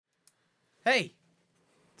Hey,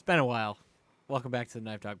 it's been a while. Welcome back to the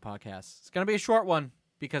KnifeDog podcast. It's going to be a short one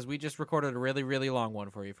because we just recorded a really, really long one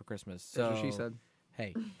for you for Christmas. So, That's what she said.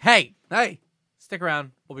 Hey, stick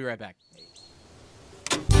around. We'll be right back.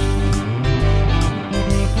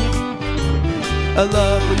 A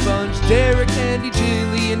lovely bunch, Derek, Andy,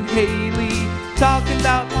 Jilly, and Haley, talking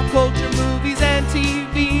about pop culture, movies, and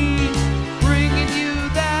TV, bringing you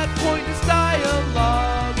that pointless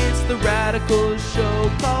dialogue. It's the radical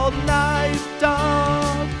show called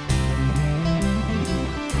KnifeDog.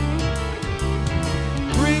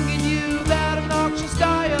 Bringing you that obnoxious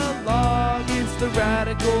dialogue. It's the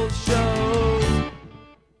radical show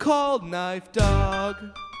called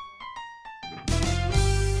KnifeDog.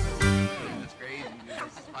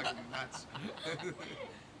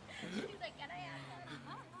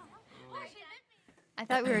 I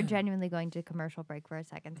thought we were genuinely going to commercial break for a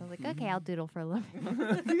second. So I was like, okay, I'll doodle for a little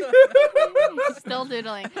bit. Still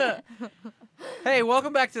doodling. Hey,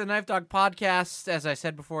 welcome back to the KnifeDog podcast. As I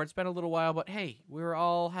said before, it's been a little while, but hey, we were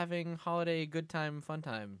all having holiday good time, fun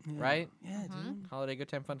time, right? Yeah, dude. Holiday good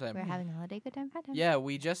time, fun time. We're having a holiday good time, fun time. Yeah,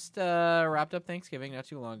 we just wrapped up Thanksgiving not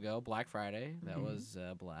too long ago. Black Friday. That was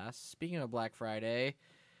a blast. Speaking of Black Friday,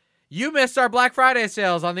 you missed our Black Friday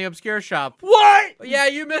sales on the Obscure Shop. What? Yeah,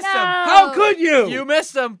 you missed them. How could you? You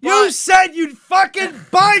missed them. You said you'd fucking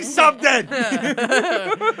buy something.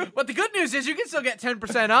 But the good news is you can still get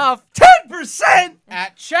 10% off 10%?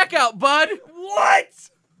 at checkout, bud. What?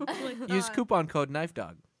 Use coupon code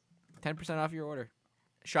KnifeDog. 10% off your order.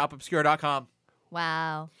 Shopobscure.com.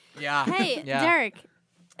 Wow. Yeah. Hey, Yeah. Derek,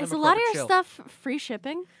 I'm is a a lot of corporate your shill. stuff free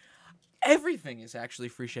shipping? Everything is actually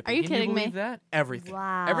free shipping. Are you Can kidding you me? believe that? Everything.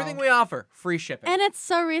 Wow. Everything we offer, free shipping. And it's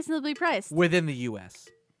so reasonably priced. Within the U.S.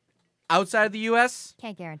 Outside of the U.S.,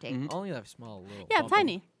 Can't guarantee. only a small little Yeah, bump up.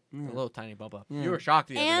 tiny. A little tiny bump up. Yeah. You were shocked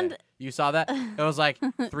the other And- day. You saw that? It was like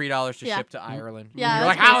 $3 to Yeah. ship to Ireland. Yeah, You're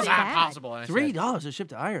like, that's how is crazy. that possible? And I said, $3 to ship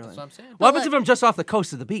to That's Ireland. what I'm saying. What happens look- if I'm just off the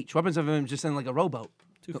coast of the beach? What happens if I'm just in like a rowboat?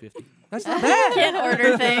 $250. That's not bad. Can't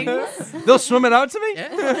order things. They'll swim it out to me?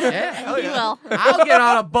 Yeah. He will. I'll get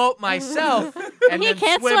on a boat myself and He then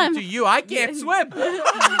can't swim swim. to you. I can't swim.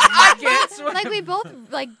 I can't swim. Like we both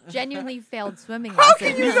genuinely failed swimming. How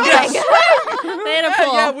can you not Yes. They had a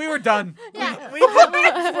pool. Yeah, we were done. Yeah. We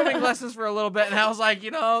did swimming lessons for a little bit, and I was like,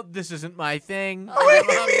 this isn't my thing. What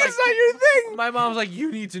do you mean it's not your thing? My mom was like,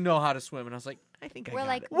 you need to know how to swim. And I was like, I think I We're got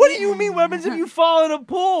like, it. What do you mean? What happens if you fall in a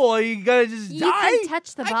pool? Are you gonna just you die? can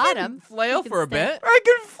touch the I bottom. can flail You can for a stay. bit. I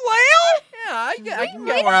can flail? Yeah, I can We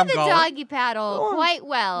get know where I'm the going. doggy paddle quite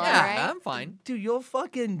well, Yeah, all right? I'm fine. Dude, you'll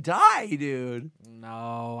fucking die, dude.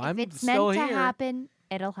 No, If I'm it's still meant here. to happen,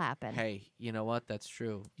 it'll happen. Hey, you know what? That's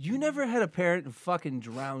true. You never had a parent who fucking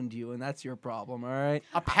drowned you, and that's your problem, all right?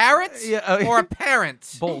 A parrot Yeah, or a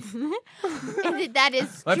parent? Both. And that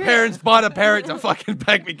is My true. parents bought a parrot to fucking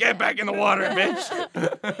beg me, get back in the water,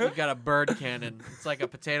 bitch. You got a bird cannon. It's like a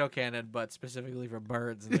potato cannon, but specifically for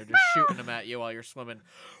birds, and they're just shooting them at you while you're swimming.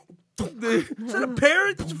 Is that a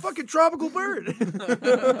parrot? It's a fucking tropical bird.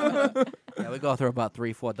 Yeah, we go through about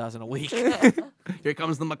 3-4 dozen a week. Here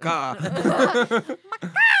comes the macaw.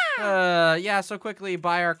 Yeah, so quickly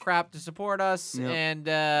buy our crap to support us, Yep. and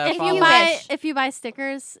If follow you us. buy if you buy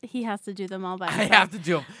stickers, he has to do them all by I himself. have to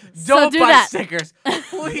do them. So Don't do buy that. stickers.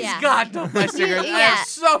 Please, Yeah. God, don't buy stickers. I Yeah. have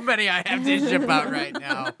so many I have to ship out right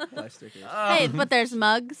now. Hey, but there's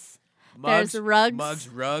mugs. There's rugs. Mugs,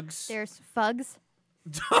 rugs. There's fugs.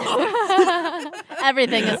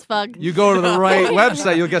 Everything is fug. You go to the right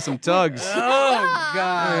website, you'll get some tugs. Oh,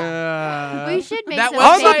 God. We should make that some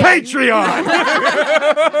On the pages. Patreon!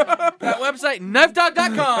 That website,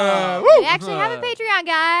 KnifeDog.com. We actually have a Patreon,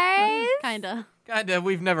 guys. Kinda. Kinda,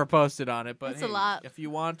 we've never posted on it, but It's a hey, lot. if you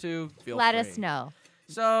want to, feel Let free. us know.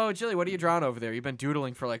 So, Jilly, what are you drawing over there? You've been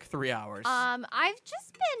doodling for like 3 hours. I've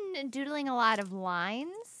just been doodling a lot of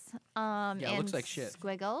lines. Yeah, it and looks like shit.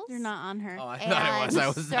 Squiggles. You're not on her. Oh, I thought it was. I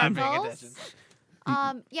and was not paying circles.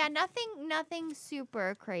 attention. Yeah, nothing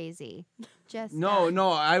super crazy. Just No,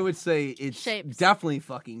 I would say it's Shapes. definitely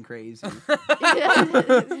fucking crazy.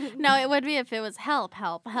 No, it would be if it was help.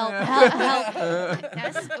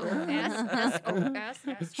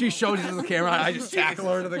 She shows it to the camera, I just tackle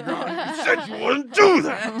her to the ground. You said you wouldn't do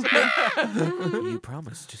that! You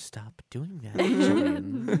promised to stop doing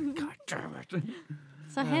that. God damn it.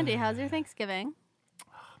 So, Handy, how's your Thanksgiving?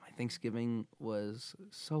 My Thanksgiving was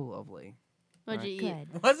so lovely. What'd you eat?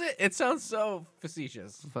 Good. Was it? It sounds so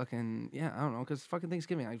facetious. Fucking, yeah, I don't know, because fucking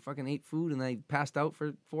Thanksgiving, I fucking ate food and I passed out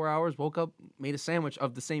for 4 hours, woke up, made a sandwich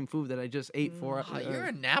of the same food that I just ate for. Oh, you're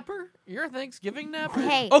a napper? You're a Thanksgiving napper?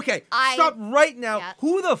 Hey, Okay, stop right now. Yeah.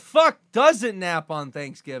 Who the fuck doesn't nap on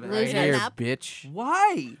Thanksgiving? Loser. Right here, Nap. bitch.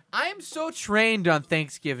 Why? I am so trained on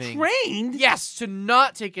Thanksgiving. Trained? Yes, to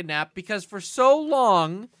not take a nap because for so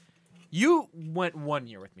long, you went 1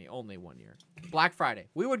 year with me, only 1 year. Black Friday.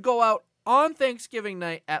 We would go out on Thanksgiving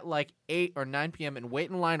night at like 8 or 9 p.m. and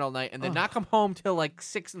wait in line all night and then not come home till like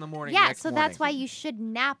 6 in the morning. Yeah, next so morning. that's why you should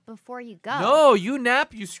nap before you go. No, you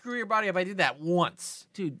nap, you screw your body up. I did that once.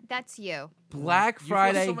 Dude, That's you. Black You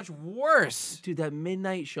Friday. feel so much worse. Dude, that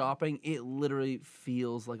midnight shopping, it literally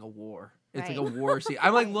feels like a war. It's like a Right. war scene.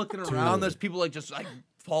 I'm like looking around. Dude. There's people like just like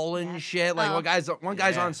falling Yeah. and shit. Like Oh. one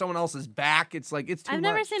guy's Yeah. on someone else's back. It's like it's too I've much.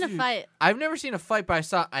 never seen a Dude. fight. I've never seen a fight,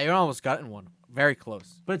 but I almost got in one. Very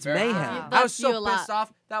close. But it's Very- mayhem. Wow. I was That's you so a lot. pissed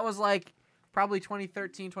off. That was like probably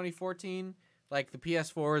 2013, 2014. Like the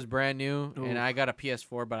PS4 was brand new, and Oof. I got a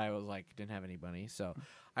PS4, but I was like didn't have any money, so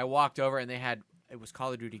I walked over and it was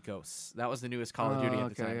Call of Duty Ghosts. That was the newest Call of Duty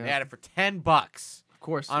at the okay, time. yeah. They had it for $10 Of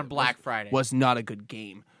course. on it Black Friday. was not a good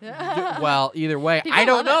game. Well, either way, People I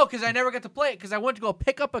don't love know it. because I never got to play it because I went to go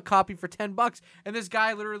pick up a copy for $10, and this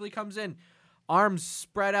guy literally comes in, arms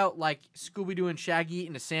spread out like Scooby Doo and Shaggy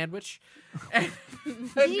eating a sandwich. And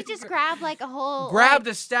Did you just grab like a whole grabbed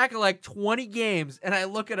a stack of like 20 games, and I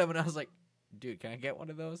look at him and I was like, dude, can I get one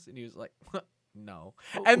of those? And he was like, no.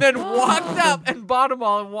 And then walked up and bought them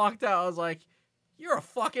all and walked out. I was like, you're a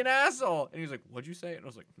fucking asshole. And he was like, what'd you say? And I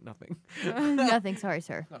was like, nothing. Nothing, sorry,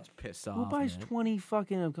 sir. I was pissed Who off. buys man. 20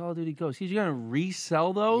 fucking Call of Duty Ghosts? He's gonna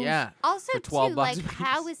resell those? Yeah. Also, For 12 too, bucks like, a piece.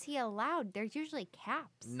 how is he allowed? There's usually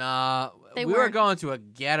caps. Nah, They we were weren't. going to a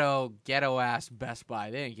ghetto ass Best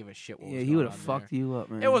Buy. They didn't give a shit what Yeah, was he would going have on fucked there. you up,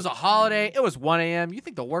 man. It was a holiday. It was 1 a.m. You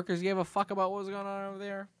think the workers gave a fuck about what was going on over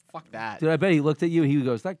there? Fuck that. Dude, I bet he looked at you. He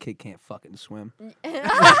goes, "That kid can't fucking swim."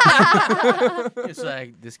 It's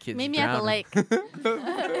like, this kid's Meet me at the drowning. lake.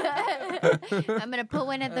 I'm gonna put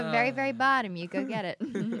one at the very, very bottom. You go get it.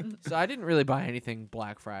 So I didn't really buy anything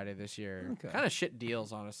Black Friday this year. Okay. Kind of shit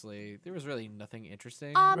deals, honestly. There was really nothing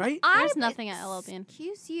interesting. Right? There's nothing at LL Bean.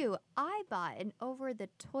 Excuse you. I bought an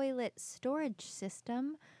over-the-toilet storage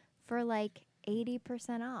system for like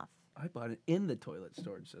 80% off. I bought it in the toilet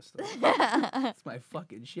storage system. It That's my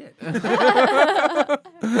fucking shit. stores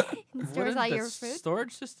Wouldn't all the your food.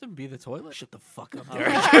 storage system be the toilet? Shut the fuck up, Oh.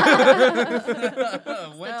 Derek.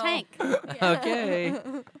 The tank. Okay.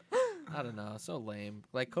 I don't know. So lame.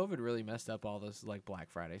 Like COVID really messed up all this like Black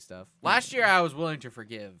Friday stuff. Last year I was willing to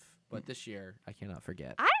forgive, but this year I cannot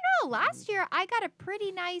forget. I don't know. Last year I got a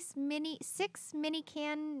pretty nice six mini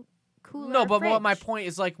can cooler. No, but what my fridge. point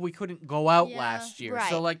is like we couldn't go out Yeah. last year, Right,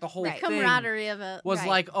 so like the whole right. thing Camaraderie of it. was Right.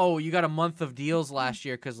 like, oh, you got a month of deals last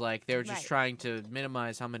year because like they were just Right. trying to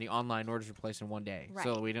minimize how many online orders were placed in one day,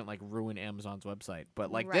 so Right. we didn't like ruin Amazon's website.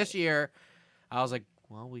 But like Right. this year, I was like,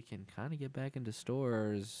 well, we can kind of get back into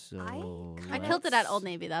stores. So I killed it at Old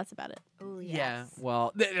Navy. That's about it. Oh, Yeah, yes.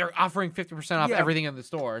 well, they're offering 50% off Yeah, everything in the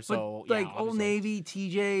store. So But like yeah, Old obviously. Navy,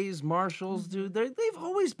 TJ's, Marshalls, dude, they've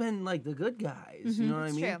always been like the good guys. You know what I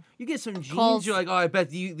It's mean? true. You get some jeans, Kohl's. you're like, oh, I bet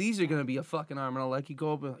these are gonna be a fucking arm and a leg. You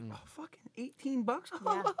go up and like, oh, fucking $18.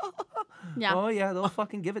 Yeah. Yeah. Oh yeah, they'll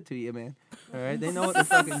fucking give it to you, man. All right, they know what they're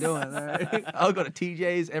fucking doing. All right, I'll go to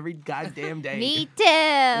TJ's every goddamn day. Me too.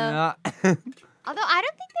 Yeah. Although I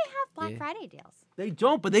don't think they have Black Yeah. Friday deals. They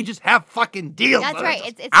don't, but they just have fucking deals. That's right.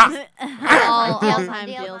 It's Ah. all Deals on time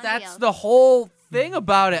deals deals. on That's deals. the whole thing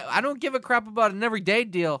about it. I don't give a crap about an everyday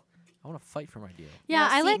deal. I want to fight for my deal. Yeah, No,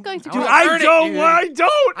 I see- like going to. I Dude, wanna I earn it, don't. dude. I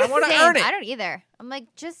don't. I want to Same. earn it. I don't either. I'm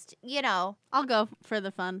like, just, I'll go for the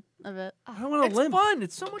fun of it. I want to It's limp. fun.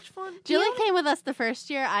 It's so much fun. Julie came with us the first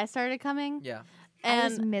year I started coming, Yeah. I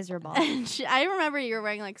was and miserable. I remember you were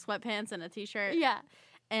wearing like sweatpants and a t-shirt. Yeah.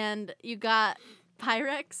 And you got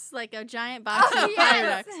Pyrex, like a giant box Oh, of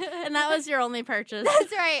yes. Pyrex, and that was your only purchase.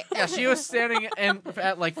 That's right. Yeah, she was standing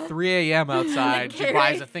at like 3 a.m. outside. She Carrie.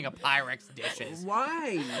 buys a thing of Pyrex dishes.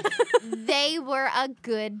 Why? They were a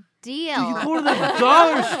good deal. Dude, you go to the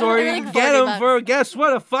dollar store, They're you like can get 40 them for guess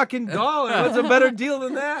what? A fucking $1. What's a better deal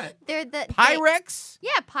than that? They're the Pyrex?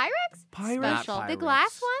 yeah, Pyrex. Pyrex. Not Special. The Pyrex.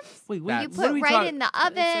 glass ones. Wait, That- You what are put we right talking? in the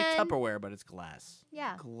oven. It's like Tupperware, but it's glass.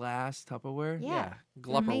 Yeah. Glass Tupperware. Yeah.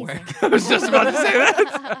 Glupperware. Amazing. I was just about to say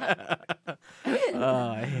that.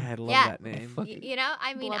 I love Yeah. that name. You know,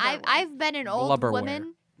 I mean, Blubberware. I've been an old Blubberware.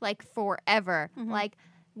 woman like forever. Mhm. Like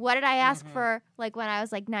What did I ask for, like, when I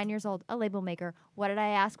was, like, 9 years old? A label maker. What did I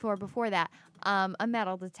ask for before that? A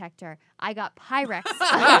metal detector. I got Pyrex.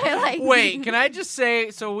 Like, Wait, can I just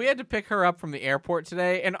say, so we had to pick her up from the airport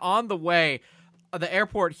today, and on the way, the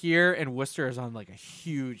airport here in Worcester is on like a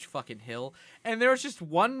huge fucking hill, and there was just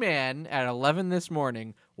one man at 11 this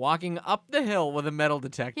morning walking up the hill with a metal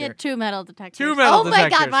detector. He had 2 metal detectors. Two metal Oh, my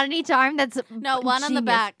detectors. God. On each arm? That's No, one on the genius.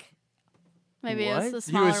 back. Maybe it What? was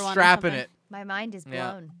the He smaller was one. or strapping something. it. My mind is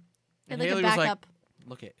Yeah. blown. And Like a Haley was like, backup.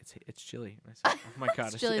 look, it's chilly. And I said, oh my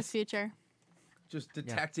God. It's Julie's future. Just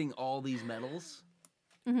detecting all these metals.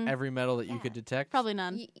 Every metal that you could detect. Probably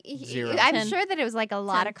none. Zero. I'm Tin. sure that it was like a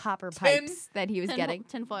lot Tin. of copper Tin. pipes that he was getting.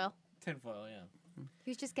 Tinfoil. Tinfoil, yeah.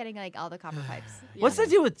 He was just getting like all the copper pipes. What's the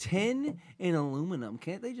deal with tin and aluminum?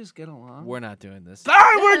 Can't they just get along? We're not doing this.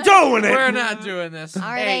 We're doing it. We're not doing this.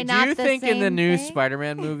 Are hey, they do not you the think in the same new thing?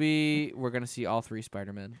 Spider-Man movie we're gonna see all 3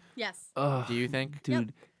 Spider-Men? Yes. Ugh, Do you think?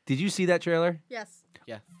 dude, did you see that trailer? Yes.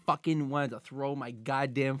 Yeah. Fucking wanted to throw my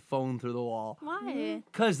goddamn phone through the wall. Why?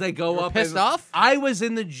 Cause they go You're up. pissed and- off? I was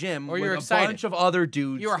in the gym Or with you're a excited? bunch of other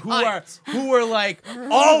dudes You were who are hyped. like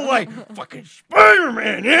all like fucking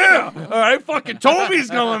Spider-Man, yeah. All right, fucking Toby's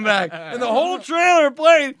coming back, and the whole trailer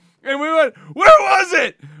played, and we went, where was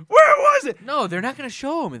it? Where was it? No, they're not gonna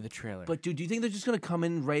show him in the trailer. But dude, do you think they're just gonna come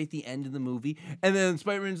in right at the end of the movie, and then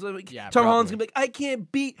Spider-Man's like, Yeah, Tom Holland's probably. gonna be like, I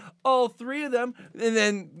can't beat all 3 of them, and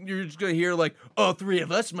then you're just gonna hear like, all 3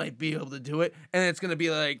 of us might be able to do it, and it's gonna be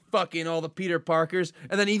like fucking all the Peter Parkers,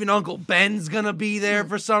 and then even Uncle Ben's gonna be there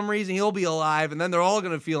for some reason. He'll be alive, and then they're all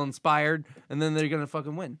gonna feel inspired, and then they're gonna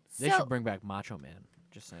fucking win, they So- should bring back Macho Man.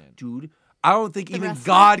 Just saying. dude. I don't think even wrestler?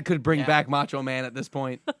 God could bring Yeah. back Macho Man at this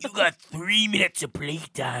point. You got 3 minutes of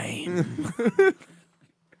playtime.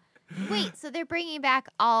 Wait, so they're bringing back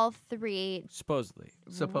all 3? Supposedly.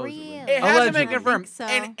 Supposedly. Really? It hasn't been Allegedly. confirmed. I think so.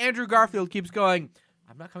 And Andrew Garfield keeps going,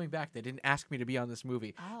 I'm not coming back. They didn't ask me to be on this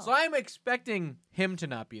movie. Oh. So I'm expecting him to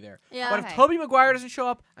not be there. Yeah. But if Okay. Tobey Maguire doesn't show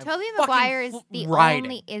up, I'm Tobey fucking Maguire is the riding.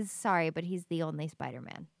 only sorry, but he's the only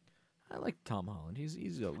Spider-Man. I like Tom Holland. He's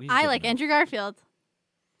I good like enough. Andrew Garfield.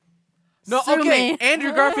 No, Sue okay. me.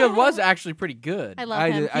 Andrew Garfield was actually pretty good. I love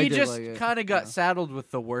I him. did- I He just like it. kind of got Yeah. saddled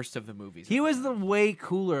with the worst of the movies. He was the way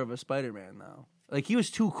cooler of a Spider-Man, though. Like, he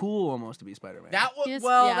was too cool almost to be Spider-Man. That was, He was-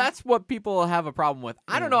 well, yeah. that's what people have a problem with.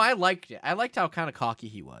 I don't know. I liked it. I liked how kind of cocky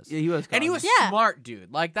he was. Yeah, he was. And he was cocky. Yeah. smart,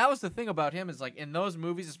 dude. Like, that was the thing about him is, like, in those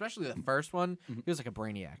movies, especially the first one, Mm-hmm. he was like a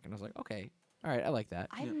brainiac. And I was like, okay, all right, I like that.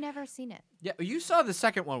 I've never seen it. Yeah, you saw the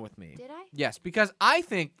second one with me. Did I? Yes, because I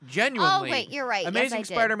think genuinely Oh, wait, you're right. Amazing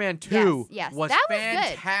yes, I did. Spider-Man 2 yes, was that was good.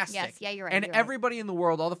 fantastic. Yes, yeah, you're right. And you're right. everybody in the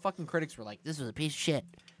world, all the fucking critics were like, this was a piece of shit.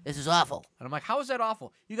 This is awful. And I'm like, how is that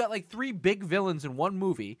awful? You got like 3 big villains in one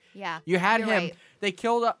movie. Yeah. You had you're him. Right. They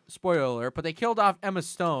killed off, spoiler alert, but they killed off Emma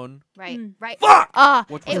Stone. Right. Right. Fuck! Oh,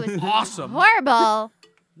 Which it was was awesome. horrible.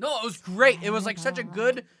 No, it was great. It was like such a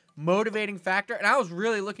good motivating factor. And I was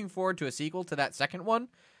really looking forward to a sequel to that second one.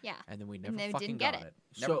 Yeah. And then we never they fucking didn't get got it.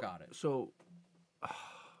 it. Never got it. So,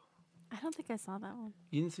 I don't think I saw that one.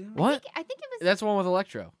 you didn't see that? What? I think it was. That's the one with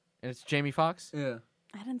Electro. And it's Jamie Foxx? Yeah.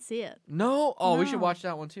 I didn't see it. No? Oh, we should No. watch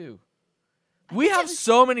that one too. We have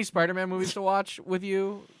so many Spider-Man movies to watch with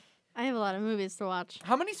you. I have a lot of movies to watch.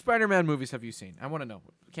 How many Spider-Man movies have you seen? I want to know.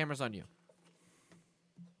 Camera's on you.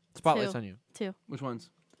 Spotlight's 2. on you. 2. Which ones?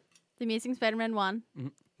 The Amazing Spider-Man 1.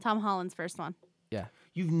 Mhm. Tom Holland's first one.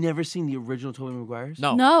 You've never seen the original Tobey Maguire's?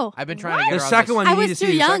 No. No. I've been trying to What? get The her on second this. one, I you need was to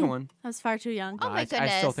too see the young. second one. I was far too young. Oh my I still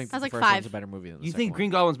goodness. think I was the like first one's 5. a better movie than the You second think one. Green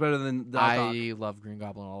Goblin's better than Doc Ock? I love Green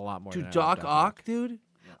Goblin a lot more Dude, than I Doc love Ock, dude?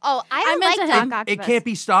 Oh, I don't I'm like into Doc him. Octopus. It can't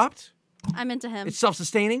be stopped? I'm into him. It's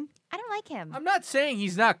self-sustaining? I don't like him. I'm not saying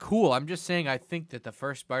he's not cool. I'm just saying I think that the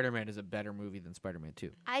first Spider-Man is a better movie than Spider-Man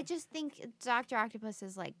 2. I just think Dr. Octopus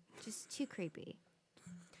is like just too creepy.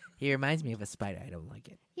 He reminds me of a spider. I don't like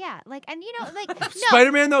it. Yeah, like, and you know, like, no,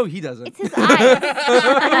 Spider-Man, though, he doesn't. it's his eyes.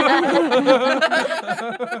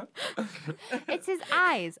 It's his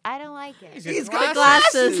eyes. I don't like it. He's the got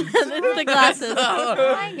glasses. It's the glasses. I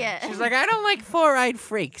don't like it. She's like, I don't like 4-eyed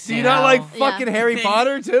freaks. Do you not like fucking Yeah. Harry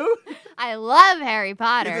Potter, too? I love Harry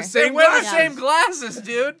Potter. the same They wear the glasses. same glasses,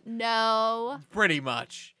 dude. No. Pretty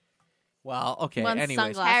much. Well, okay. One's Anyways,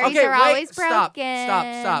 sunglasses. Harry's okay. are Wait, always stop,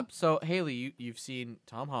 broken. stop. So Haley, you've seen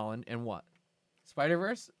Tom Holland and what?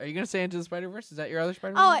 Spider-Verse? Are you gonna say Into the Spider-Verse? Is that your other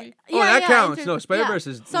Spider-Man Oh, movie? yeah, Oh, that yeah, counts. Andrew- No, Spider-Verse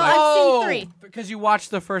yeah. is So my- I've seen 3. Because you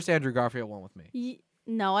watched the first Andrew Garfield one with me.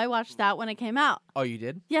 No, I watched that when it came out. Oh, you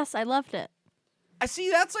did? Yes, I loved it. I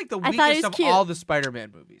see. That's like the I thought he weakest was of cute. all the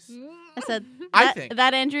Spider-Man movies. I said, I that, think.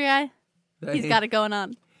 that Andrew guy, he's got it going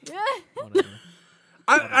on. Whatever.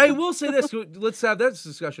 I will say this. Let's have that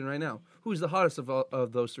discussion right now. Who's the hottest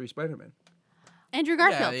of those 3 Spider-Men? Andrew Yeah,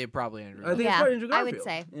 Garfield. probably Andrew. I think it's Yeah, probably Andrew I Garfield. would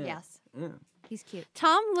say Yeah. yes. Yeah. He's cute.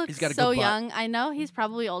 Tom looks He's got a so good butt. young. I know he's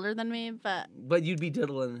probably older than me, but But you'd be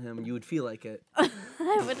diddling him, and you would feel like it.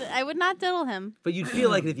 I would not diddle him. But you'd feel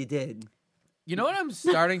like it if you did. You know what I'm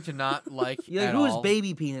starting to not like You're like, at whose all?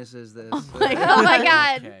 baby penis is this? Oh my Oh my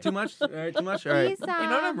god. Okay. Too much? All right, too much? All right. He's, You know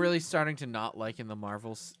what I'm really starting to not like in the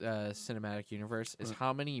Marvel cinematic universe is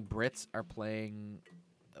how many Brits are playing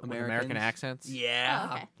with American Americans? accents. Yeah.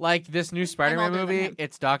 Oh, okay. Like this new Spider-Man older than movie, him.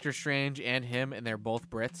 it's Doctor Strange and him, and they're both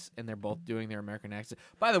Brits, and they're both doing their American accent.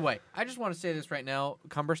 By the way, I just want to say this right now: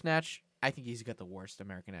 Cumbersnatch, I think he's got the worst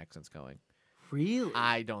American accents going. Really?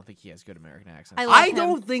 I don't think he has good American accents. I love I him.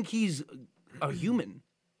 don't think he's a human.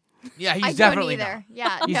 Yeah, he's I definitely don't either. not.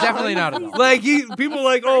 Yeah, He's no, definitely not at all. Like people are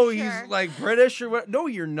like, For oh, sure. he's like British or what? No,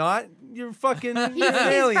 you're not. You're fucking you're He's an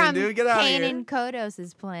alien, from dude. Get out of here. Kanan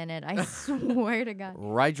Kodos' planet. I swear to God.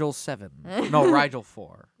 Rigel 7. No, Rigel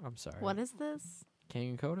 4. I'm sorry. What is this? King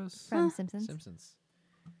and Kodos? From Simpsons. Simpsons.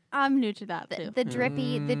 I'm new to that too. The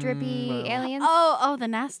drippy well. aliens. Oh, the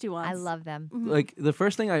nasty ones. I love them. Mhm. Like the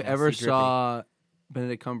first thing I ever Drippy. saw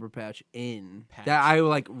Benedict Cumberbatch in Patch. that I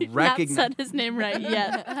like You've not recognize. said his name right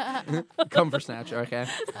yet. Cumbersnatch, okay.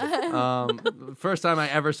 First time I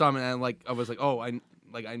ever saw him, and I was like, oh, I'm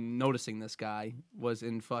noticing this guy was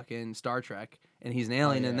in fucking Star Trek, and he's an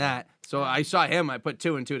alien in yeah. that. So I saw him. I put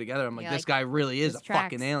two and two together. I'm like, You're this like, guy really is a this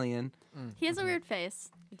tracks. fucking alien. He has a weird face.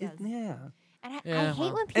 He does. Yeah, And I Yeah, hate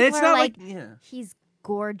well. when and people it's are not like, yeah. he's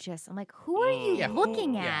gorgeous. I'm like, who are you Yeah,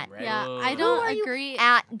 looking yeah, at? right. Yeah, I Who don't are you agree.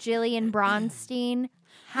 At Jillian Bronstein?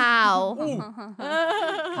 How?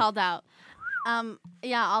 Called out.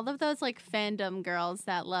 Yeah, all of those like fandom girls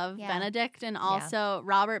that love Yeah. Benedict, and also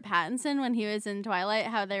Robert Pattinson when he was in Twilight,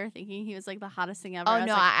 how they were thinking he was like the hottest thing ever. Oh I was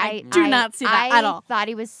no, like, I do not see that I at all. thought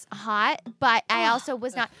he was hot, but I also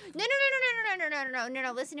was not. No.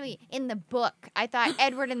 Listen to me. In the book, I thought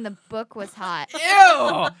Edward in the book was hot.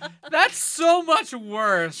 Ew! That's so much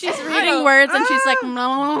worse. She's reading words and she's like,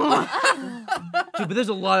 no. Dude, but there's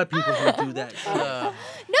a lot of people who do that. No,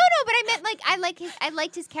 but I meant like I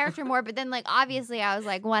liked his character more. But then like obviously I was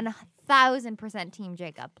like 1000% Team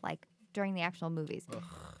Jacob like during the actual movies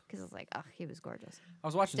because I was like, oh, he was gorgeous. I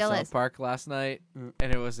was watching Still South is. Park last night,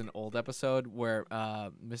 and it was an old episode where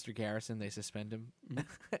Mr. Garrison, they suspend him.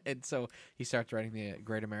 And so he starts writing the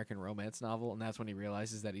Great American Romance novel, and that's when he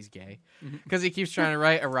realizes that he's gay. Because he keeps trying to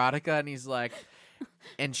write erotica, and he's like,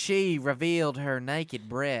 and she revealed her naked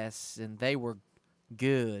breasts, and they were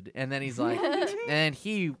good. And then he's like, and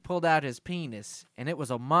he pulled out his penis, and it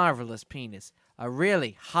was a marvelous penis. A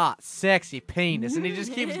really hot, sexy penis. And he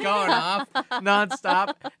just keeps going off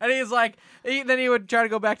nonstop. And he's like, then he would try to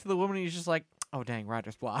go back to the woman, and he's just like, oh, dang,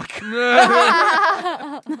 writer's block.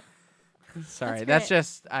 Sorry, that's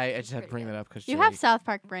just, I just had to bring that up because You have South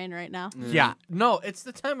Park brain right now. Yeah. No, it's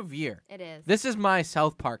the time of year. It is. This is my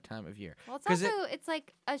South Park time of year. Well, it's 'Cause also it's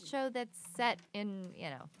like a show that's set in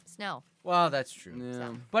snow. Well, that's true.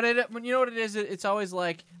 Yeah. But you know what it is? It's always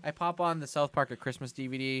like I pop on the South Park at Christmas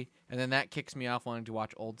DVD, and then that kicks me off wanting to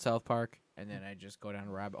watch old South Park, and then I just go down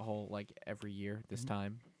a rabbit hole like every year this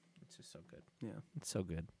time. It's just so good. Yeah. It's so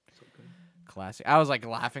good. Classic. I was like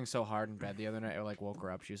laughing so hard in bed the other night. I like woke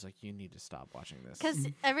her up. She was like, "You need to stop watching this." Because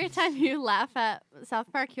every time you laugh at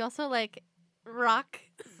South Park, you also like rock.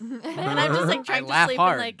 And I'm just like I trying to laugh sleep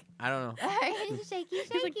hard. and like I don't know. shaky,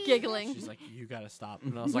 he's like giggling. She's like, "You gotta stop,"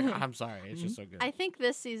 and I was like, "I'm sorry. It's just so good." I think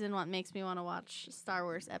this season what makes me want to watch Star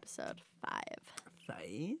Wars Episode 5.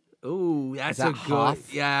 Oh, that's that a good.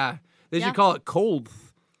 Hoth? Yeah, they Yeah. should call it Cold.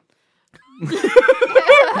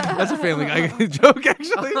 That's a Family Guy joke,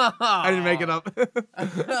 actually. I didn't make it up.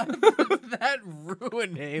 That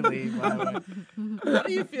ruined Haley. By the way. How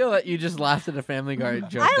do you feel that you just laughed at a Family Guy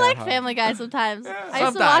joke? I that like hard? Family Guy sometimes. I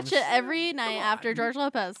used to watch Sometimes. it every night after George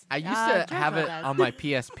Lopez. I used George to have it Lopez. on my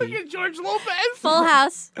PSP. George Lopez. Full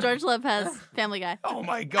House, George Lopez, Family Guy. Oh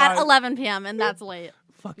my god. At 11 p.m. and that's late.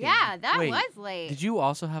 Fucking- Yeah, that Wait, was late. Did you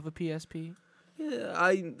also have a PSP? Yeah,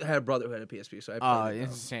 I had a brother who had a PSP, so I Oh, played it.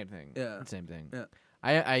 it's the same thing. Yeah. Same thing. Yeah.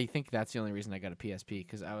 I think that's the only reason I got a PSP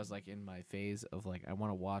because I was like in my phase of like I want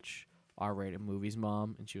to watch R-rated movies,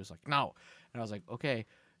 Mom, and she was like no, and I was like okay.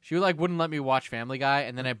 She wouldn't let me watch Family Guy,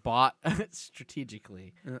 and then I bought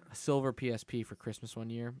strategically a silver PSP for Christmas one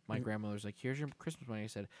year. My grandmother was like, "Here's your Christmas money." I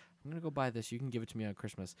said, "I'm gonna go buy this. You can give it to me on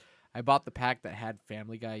Christmas." I bought the pack that had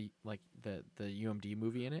Family Guy, like the UMD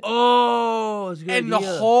movie in it, Oh, it's a good and idea.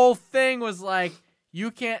 the whole thing was like, "You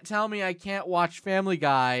can't tell me I can't watch Family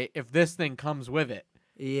Guy if this thing comes with it."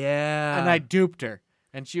 Yeah. And I duped her,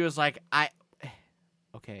 and she was like,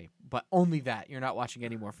 "Okay, but only that. You're not watching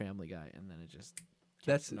any more Family Guy." And then it just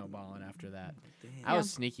That's snowballing after that. Damn. I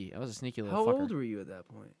was sneaky. I was a sneaky little How fucker. old were you at that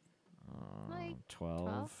point? Like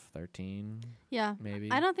 12, 13, Yeah.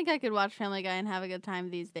 maybe. I don't think I could watch Family Guy and have a good time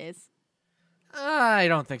these days. I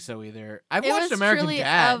don't think so either. I've It watched was American truly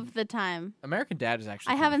Dad. of the time. American Dad is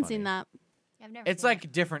actually I kinda haven't funny. seen that. I've never. It's seen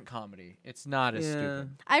like different comedy. It's not as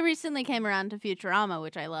stupid. I recently came around to Futurama,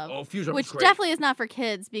 which I love. Oh, Fusion Which definitely is not for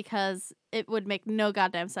kids because it would make no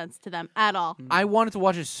goddamn sense to them at all. I wanted to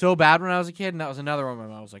watch it so bad when I was a kid, and that was another one. My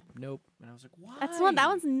mom was like, "Nope," and I was like, "Why?" That's one. That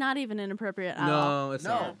one's not even inappropriate at all. No, it's No,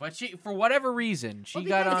 not. but she, for whatever reason, she Well,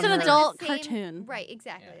 got because on. It's an her- adult the same- cartoon. Right,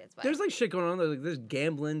 exactly. Yeah. That's why. There's like shit going on. There's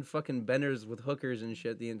gambling, fucking benders with hookers and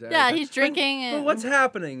shit the entire Yeah, time. he's drinking But and what's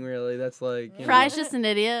happening really? That's like Fry's just an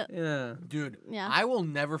idiot. Yeah. Dude, Yeah. I will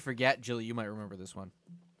never forget. Jilly, you might remember this one.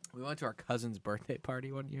 We went to our cousin's birthday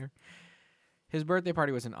party one year. His birthday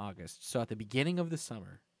party was in August, so at the beginning of the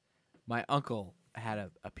summer, my uncle had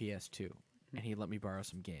a PS2, and he let me borrow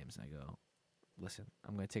some games. And I go, listen,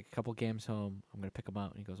 I'm going to take a couple games home. I'm going to pick them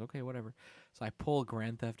out. And he goes, okay, whatever. So I pull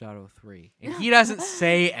Grand Theft Auto 3, and he doesn't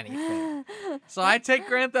say anything. So I take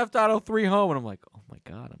Grand Theft Auto 3 home, and I'm like, oh my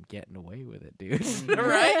God, I'm getting away with it, dude.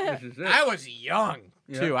 Right? This is it. I was young,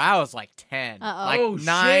 too. Yeah. I was like 10. Uh-oh. Like Oh,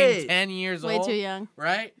 9, shit. 10 years Way old. too young.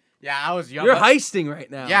 Right? Yeah, I was young. You're but- heisting right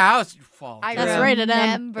now. Yeah, I was. Oh, I That's dude. rated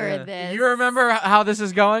M. remember Yeah. this. You remember how this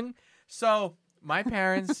is going? So my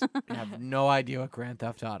parents have no idea what Grand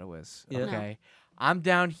Theft Auto is. Yeah. Okay, I'm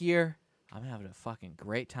down here. I'm having a fucking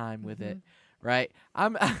great time with it. Right? I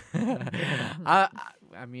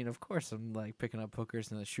mean, of course, I'm like picking up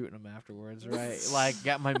hookers and then shooting them afterwards. Right? Like,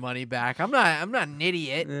 get my money back. I'm not an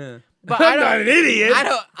idiot. Yeah. But I'm I don't, not an idiot. Of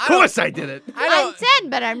Of course I did it. I'm 10,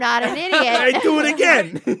 but I'm not an idiot. I do it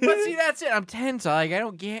again. But see, that's it. I'm 10, so like I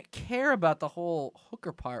don't care about the whole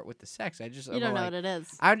hooker part with the sex. You don't know what it is.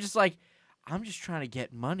 I'm just like, I'm just trying to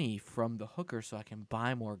get money from the hooker so I can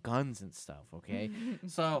buy more guns and stuff, okay?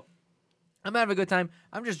 So I'm having a good time.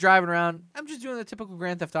 I'm just driving around. I'm just doing the typical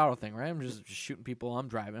Grand Theft Auto thing, right? I'm just shooting people. I'm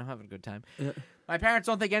driving. I'm having a good time. Yeah. My parents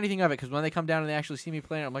don't think anything of it because when they come down and they actually see me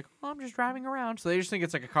playing, I'm like, oh, I'm just driving around. So they just think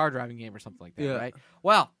it's like a car driving game or something like that, Yeah. right?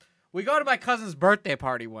 Well, we go to my cousin's birthday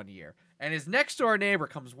party one year, and his next door neighbor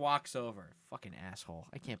walks over. Fucking asshole.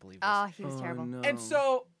 I can't believe this. Oh, he was terrible. No. And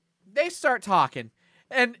so they start talking,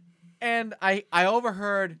 and I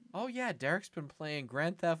overheard, oh yeah, Derek's been playing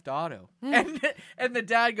Grand Theft Auto, and the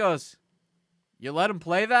dad goes, you let him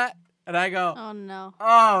play that? And I go, Oh no.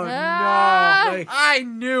 oh Ah. no! Like, I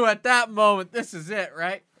knew at that moment this is it,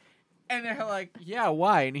 right? And they're like, yeah,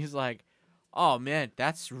 why? And he's like, oh man,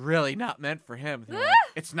 that's really not meant for him. And they're like,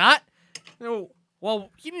 it's not? No. Well,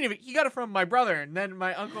 he got it from my brother, and then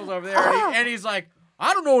my uncle's over there, and he's like,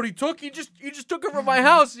 I don't know what he took. He just took it from my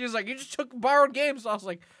house. He's like, he just took borrowed games. So I was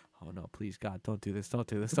like, oh no, please God, don't do this, don't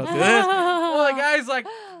do this, don't do this. Well, the guy's like,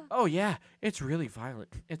 oh yeah, it's really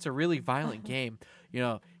violent. It's a really violent game. You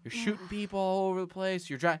know, you're shooting people all over the place.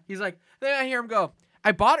 You're driving. He's like, then I hear him go,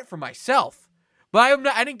 I bought it for myself, but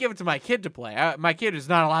I didn't give it to my kid to play. My kid is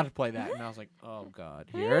not allowed to play that. And I was like, oh God,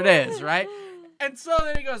 here it is, right? And so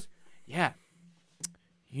then he goes, yeah,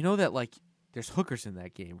 you know that like there's hookers in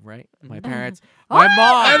that game, right? My parents, my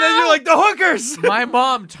mom, And then you're like, the hookers! my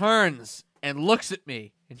mom turns and looks at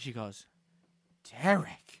me and she goes,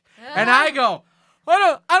 Derek. And I go,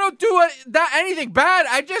 I don't do anything bad.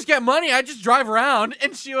 I just get money. I just drive around.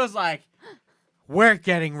 And she was like, we're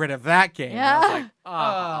getting rid of that game. And I was like,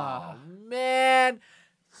 oh, man.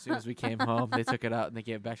 As soon as we came home, they took it out and they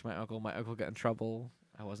gave it back to my uncle. My uncle got in trouble.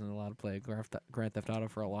 I wasn't allowed to play Grand Theft Auto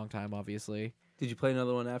for a long time, obviously. Did you play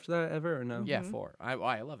another one after that ever or no? Yeah, 4.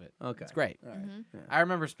 I love it. Okay. It's great. All right. Yeah. I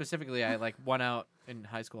remember specifically, I like went out in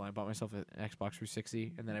high school and I bought myself an Xbox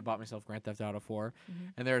 360, and then I bought myself Grand Theft Auto 4.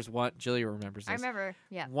 And there's one, Jilly remembers this. I remember.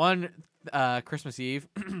 Yeah. One Christmas Eve,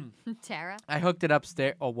 Tara. I hooked it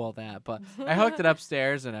upstairs. Oh, well, but I hooked it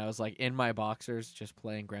upstairs, and I was like in my boxers, just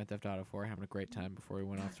playing Grand Theft Auto 4, having a great time before we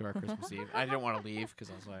went off to our Christmas Eve. I didn't want to leave because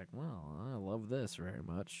I was like, well, I love this very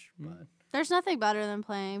much. But There's nothing better than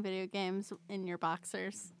playing video games in your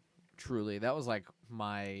boxers. truly, that was like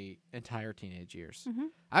my entire teenage years. Mhm.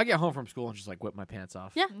 I'd get home from school and just like whip my pants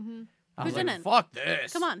off. Yeah. Mm-hmm. I Who was like, didn't? fuck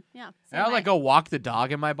this. Come on. Yeah. And I'd like go walk the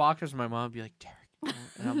dog in my boxers, and my mom would be like, Derek.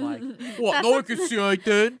 And I'm like, what? That's No one can see like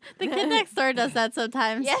that. The kid next door does that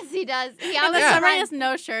sometimes. Yes, he does. He In the always summer, he finds- has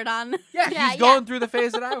no shirt on. Yeah, Yeah, he's going through the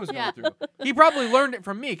phase that I was Yeah. going through. He probably learned it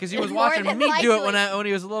from me because he was More watching than me do it likely. when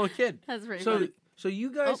he was a little kid. That's pretty So, funny. so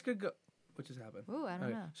you guys could go. What just happened? Ooh, I don't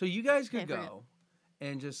Alright. know. So you guys could Okay, forget. go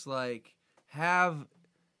and just like have,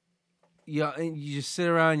 and you just sit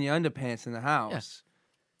around in your underpants in the house.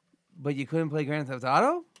 But you couldn't play Grand Theft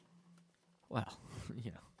Auto? Well,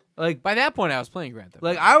 you know. Like, By that point, I was playing Grand Theft.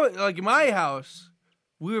 like Auto. I would like in my house,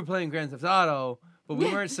 we were playing Grand Theft Auto, but we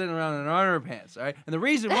weren't sitting around in our underpants. All right, and the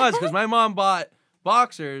reason was because my mom bought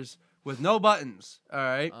boxers with no buttons. All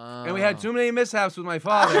right, and we had too many mishaps with my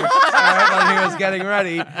father. All right, when he was getting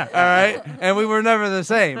ready. All right, and we were never the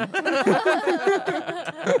same.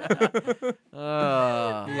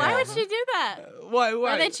 Why would she do that? Why?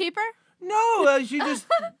 Are they cheaper? No, she just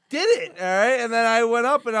did it, all right? And then I went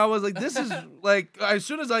up and I was like, this is like, as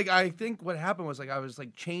soon as like, I think what happened was like, I was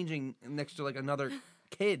like changing next to like another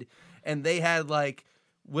kid and they had like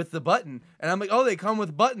with the button. And I'm like, oh, they come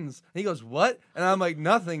with buttons. And he goes, what? And I'm like,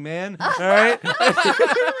 nothing, man. All right.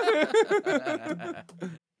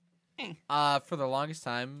 For the longest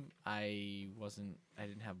time, I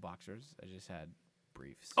didn't have boxers. I just had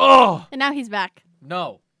briefs. Oh, And now he's back.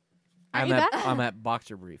 No. Are you back? I'm at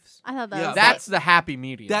boxer briefs. I thought that Yeah, was That's the happy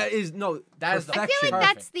medium. that is That is the- I feel perfection. like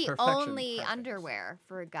that's the Perfection. only Perfect. underwear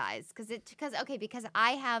for guys, because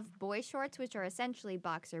I have boy shorts, which are essentially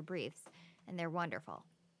boxer briefs, and they're wonderful.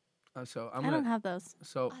 So I don't have those.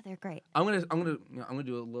 So Oh, they're great. I'm gonna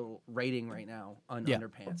do a little rating right now on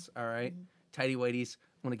underpants. All right, tidy whities.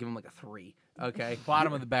 I'm gonna give them like a 3. Okay,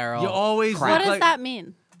 Bottom of the barrel. you always Crap. What look does like, that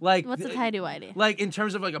mean? like What's a tidy whitey? like in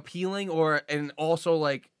terms of like appealing and also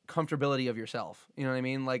like comfortability of yourself. You know what I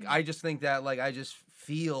mean? Like I just think that like I just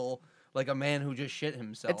feel like a man who just shit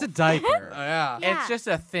himself. It's a diaper. Yeah. Yeah. It's just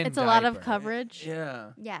a thin It's a lot of diaper. coverage. Yeah.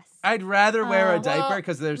 Yes. I'd rather wear a Well, diaper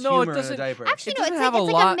because there's no, it humor in a doesn't- diaper. Actually, It no, doesn't it's have like a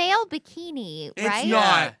a lot- male bikini, It's right?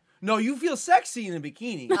 not. No, you feel sexy in a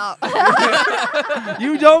bikini. Oh.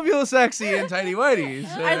 You don't feel sexy in tidy whities.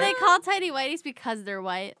 Are they called tidy whities because they're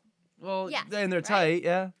white? Well, Yes, and they're right. tight,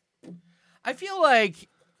 yeah. I feel like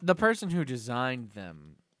the person who designed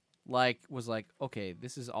them, was like, okay,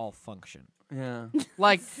 this is all function. Yeah.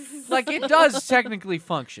 Like it does technically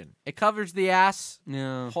function. It covers the ass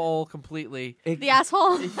Yeah. hole completely. The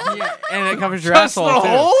asshole. Yeah, and it covers your Just the asshole too.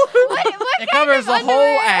 hole? It covers the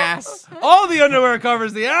whole ass. All the underwear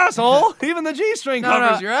covers the asshole. Even the G-string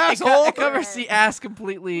covers your asshole. It covers the ass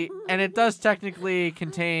completely, and it does technically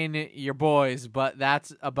contain your boys, but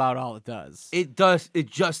that's about all it does. It does. It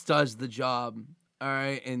just does the job. All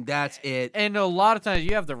right, and that's it. And a lot of times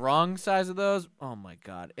you have the wrong size of those. Oh my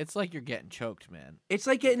god, it's like you're getting choked, man. It's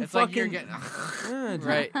like getting It's fucking like you're getting Yeah, dude.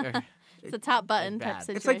 right. It's a top button It's type bad.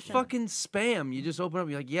 situation. It's like fucking spam. You just open up.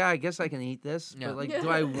 You're like, yeah, I guess I can eat this. Yeah. But like, do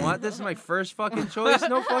I want this as my first fucking choice?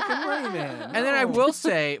 No fucking way, man. And then I No. will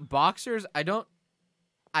say, boxers.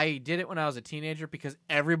 I did it when I was a teenager because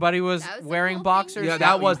everybody was That was the wearing cool thing. boxers. Yeah,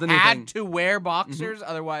 that You was the new had thing. to wear boxers,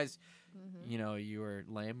 otherwise, you were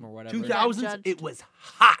lame or whatever. 2000s. judged. It was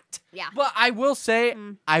hot. Yeah. But I will say,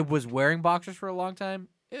 Mm. I was wearing boxers for a long time.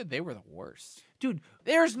 They were the worst. Dude,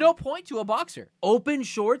 There's no point to a boxer. open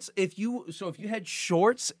shorts. If you had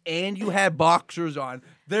shorts and you had boxers on,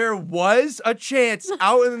 there was a chance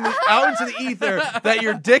out into the ether that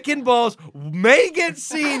your dick and balls may get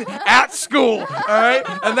seen at school. All right,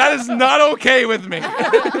 and that is not okay with me.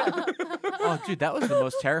 Oh, dude, that was the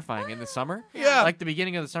most terrifying in the summer. Yeah. Like the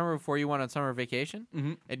beginning of the summer before you went on summer vacation,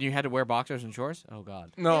 Mhm. and you had to wear boxers and shorts. Oh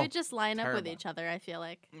God. They No, would just line up with Terrible. each other, I feel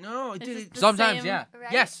like. no, It's dude, just the Sometimes, same- yeah.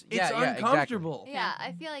 Right? Yes. it's yeah, exactly. uncomfortable. Yeah,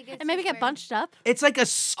 I feel like it's And maybe just get very- bunched up. It's like a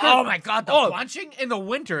skirt. Oh my God, the Oh. bunching in the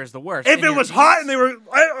winter is the worst. If In it your was jeans. hot and they were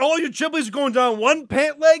all your chiblis are going down one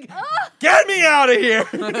pant leg, get me out of here.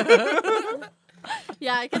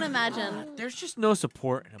 Yeah, I can imagine. There's just no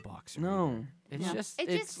support in a boxer. No. It's Yeah. just It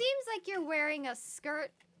it's, just seems like you're wearing a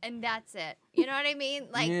skirt and that's it. You know what I mean?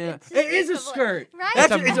 Like Yeah. it's just It is a equivalent- skirt. right?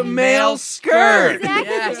 That's It's a it's a male male skirt. exactly.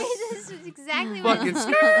 Yes. This is exactly what Fucking it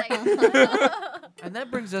skirt. like. and that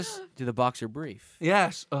brings us to the boxer brief.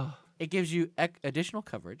 Yes. Ugh. It gives you additional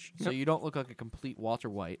coverage, so you don't look like a complete Walter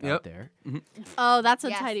White Yep. out there. Oh, that's a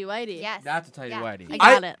Yes. tidy whitey. Yes. That's a tidy Yeah. whitey. I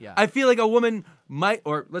got it. Yeah. I feel like a woman might,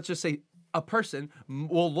 or let's just say a person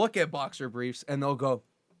will look at boxer briefs and they'll go,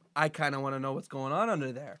 I kind of want to know what's going on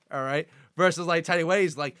under there. All right. Versus like tidy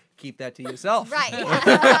whities, like keep that to yourself. Right.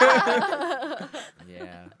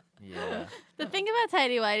 Yeah. Yeah. The thing about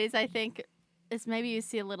tidy whities, I think, is maybe you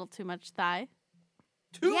see a little too much thigh.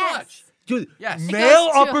 Too Yes. much. Dude, Yes. It male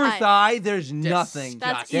goes too upper high. thigh, there's nothing.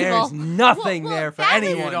 That's There's evil. nothing Well, there for that was-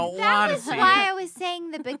 anyone. You don't That wanna was see why it. I was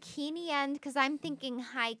saying the bikini end because I'm thinking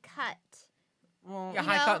high cut. Yeah, You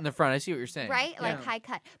high know? cut in the front. I see what you're saying. Right? Like Yeah. high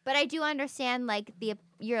cut. But I do understand like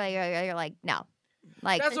you're like no.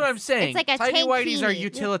 Like That's what I'm saying. It's like a tidy whities are tankini.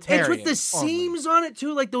 utilitarian. It's with the only. seams on it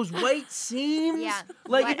too, like those white seams. Yeah.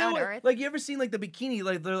 Like What you know, on earth? like you ever seen like the bikini,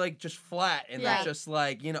 like they're like just flat and Yeah. they're just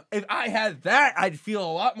like, you know, if I had that, I'd feel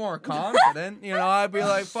a lot more confident. You know, I'd be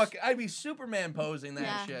like, fuck, I'd be Superman posing that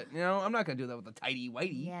Yeah. shit. You know, I'm not gonna do that with a tidy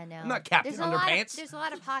whitey. Yeah, no. I'm not Captain Underpants. There's a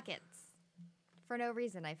lot of pockets for no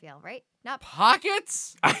reason. I feel right. Not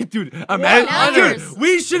Pockets? Dude, Yeah, imagine, numbers. dude,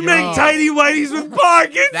 we should Yo. make tidy whities with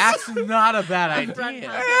pockets. That's not a bad A front idea.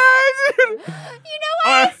 pocket. You know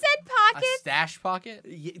why I said A pockets? stash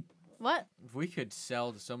pocket? What? We could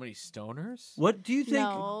sell to so many stoners. What do you think?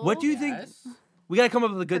 No. What do you think? Yes. We gotta come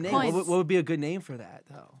up with a good For name. What, coins. what would be a good name for that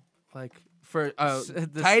though? Like for The-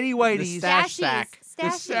 tidy the whities. stash Stashies. sack. The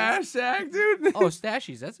Stashies. stash sack, dude. Oh,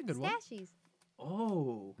 stashies. That's a good one. Stashies.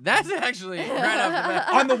 Oh. That's actually right off the bat.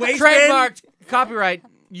 On the waistband. Trademarked. Copyright.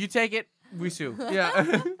 You take it. We sue.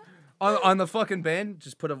 Yeah. on the fucking band,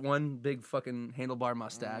 just put up one big fucking handlebar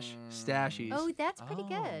mustache. Stashies. Oh, that's pretty Oh.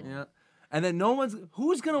 good. Yeah. And then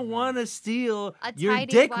who's gonna want to steal A your tidy whitey?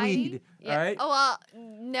 dickweed? Yeah. All right. Oh well,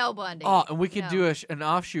 no bonding. Oh, and we could No. do an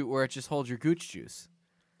offshoot where it just holds your gooch juice.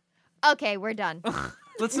 Okay, we're done.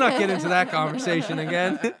 Let's not get into that conversation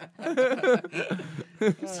again.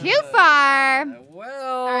 Too far.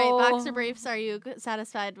 Well. All right, boxer briefs. Are you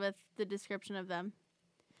satisfied with the description of them?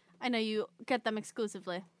 I know you get them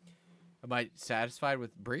exclusively. Am I satisfied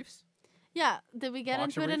with briefs? Yeah. Did we get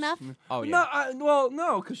Boxer into it briefs? enough? Oh, yeah.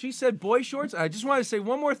 No, because she said boy shorts. I just want to say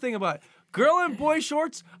one more thing about it. Girl in boy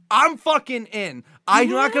shorts, I'm fucking in. I'm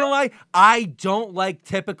not gonna lie, I don't like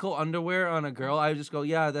typical underwear on a girl. I just go,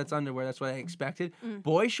 yeah, that's underwear. That's what I expected.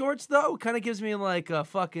 Boy shorts, though, kind of gives me like a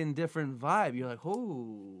fucking different vibe. You're like,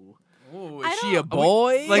 ooh. Ooh, I is she a don't-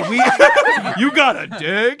 boy? Like we, you got a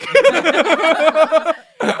dick.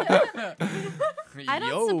 I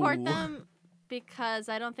don't support them because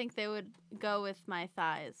I don't think they would go with my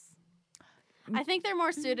thighs. I think they're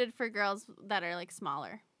more suited for girls that are like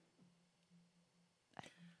smaller.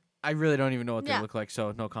 I really don't even know what they Yeah. look like,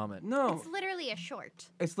 so no comment. No, It's literally a short.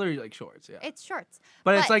 it's literally like shorts, yeah. It's shorts.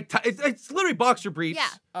 But it's but- like it's literally boxer briefs. Yeah.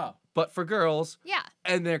 Oh. But for girls, Yeah.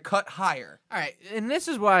 and they're cut higher. All right, and this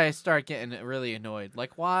is why I start getting really annoyed.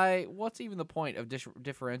 Like, why? What's even the point of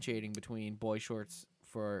differentiating between boy shorts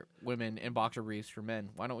for women and boxer briefs for men?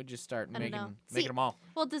 Why don't we just start I don't know. making See- them all?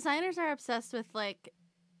 Well, designers are obsessed with like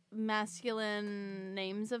masculine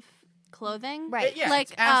names of clothing. Right. Yeah, like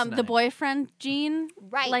it's the asinine. boyfriend jean.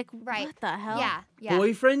 Right. Like right. what the hell? Yeah. Yeah.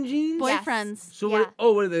 Boyfriend jeans? Yes. Boyfriends. So Yeah.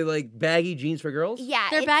 what are they, like baggy jeans for girls? Yeah.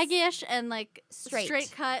 They're it's- baggy-ish and like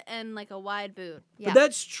Straight. cut and like a wide boot. Yeah. But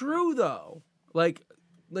that's true though. Why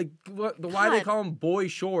they God. call them boy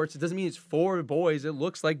shorts? It doesn't mean it's for boys. It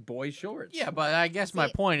looks like boy shorts. Yeah, but I guess my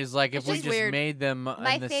See, point is like if it's we just just weird. made them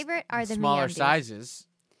My in the favorite are the smaller MeUndies. sizes.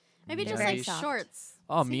 Maybe They're just very like soft. shorts.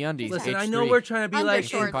 Oh, See? MeUndies. Listen, I H3. know we're trying to be like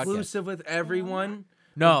Undershorts. inclusive with everyone.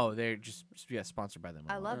 No, they're just sponsored by them.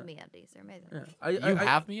 I love MeUndies. They're amazing. Yeah. You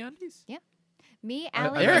have MeUndies? Me, I-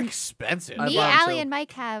 Allie, They're and, expensive. I me, bought 'em Allie, too. and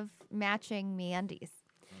Mike have matching MeUndies.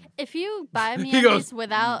 If you buy He me goes,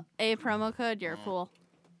 without a promo code, you're a fool.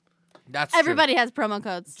 That's Everybody has promo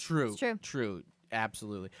codes. True. It's true. True.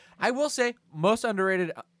 Absolutely. I will say most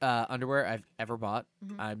underrated underwear I've ever bought.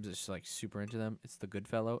 Mhm. I'm just like super into them. It's the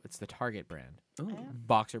Goodfellow. It's the Target brand. Oh.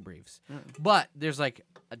 Boxer briefs. But there's like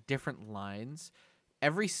a different lines.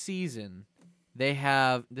 Every season they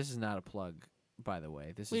have, this is not a plug, by the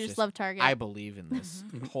way. This We is just love Target. I believe in this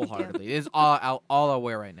wholeheartedly. It is all I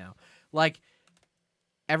wear right now. Like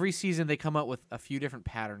every season they come out with a few different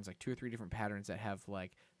patterns, like 2 or 3 different patterns that have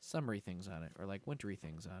like summery things on it or like wintry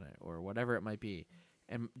things on it or whatever it might be.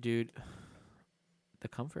 And dude, the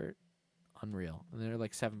comfort, unreal. And they're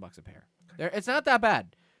like $7 a pair. It's not that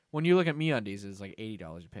bad. When you look at MeUndies, it's like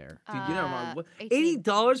 $80 a pair. Dude, you know what? 18.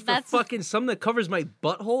 $80 for That's- fucking something that covers my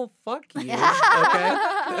butthole? Fuck you.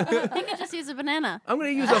 Okay. You could just use a banana. I'm gonna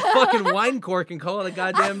use a fucking wine cork and call it a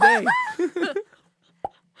goddamn day.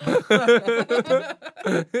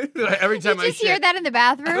 Every time Did you just hear that in the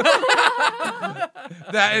bathroom?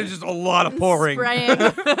 that is just a lot of pouring. Spraying.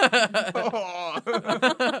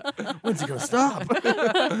 When's it gonna stop?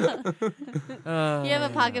 You have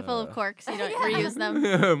a pocket full of corks. You don't reuse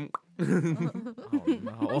them. Oh,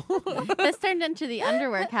 no. This turned into the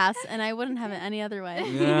underwear cast, and I wouldn't have it any other way.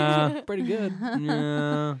 Yeah, pretty good.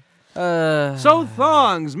 Yeah. Uh, So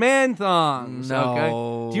thongs, man thongs. no. Okay.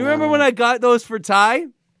 Do you remember when I got those for Ty?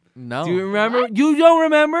 No. Do you remember? You don't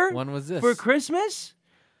remember? When was this? For Christmas,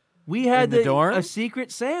 we had In the dorm? a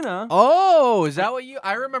secret Santa. Oh, is that what you?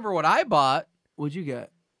 I remember what I bought. What'd you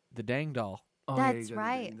get? The Dang doll. Oh, That's you got the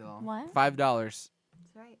right. ding dong. What? $5. That's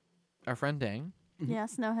right. Our friend Dang.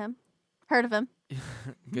 Yes, know him. Heard of him.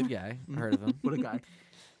 Good guy. Heard of him. What a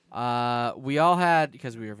guy. We all had,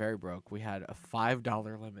 because we were very broke, we had a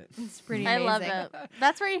 $5 limit. It's pretty I amazing. love it.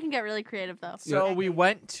 That's where you can get really creative, though. So we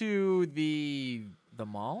went to the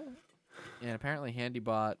mall, and apparently Handy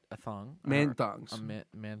bought a thong. Man thongs. A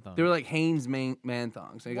man thong. They were like Hanes man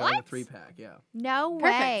thongs. They got like a What? 3-pack, yeah. No Perfect.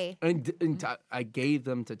 way. And I gave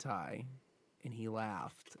them to Ty, and he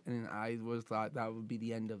laughed, and I thought that would be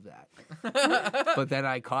the end of that. But then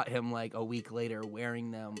I caught him like a week later wearing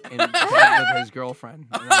them in bed with his girlfriend,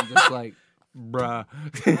 and I'm just like, bruh.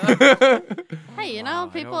 Hey, you Wow, know,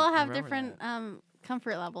 I people don't have remember different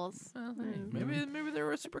comfort levels. Maybe they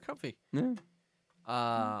were super comfy. Yeah.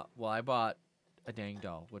 Well, I bought a dang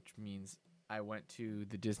doll, which means I went to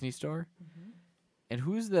the Disney store. And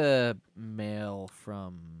who's the male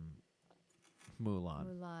from Mulan?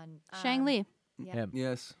 Mulan. Shang Li. Yeah. Him.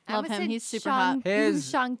 Yes. I Love almost him. said He's super hot. His-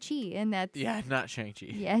 Shang-Chi, and that's Yeah, not Shang-Chi.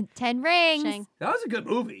 yeah, 10 rings. Shang. That was a good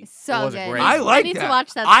movie. So was good. great. I like need that. to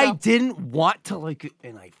watch that I still. didn't want to like it,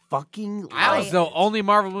 and I fucking That liked was it. the only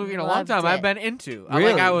Marvel movie in a long Loved time I've it. been into.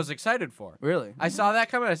 Really? I was excited for. Really? I saw that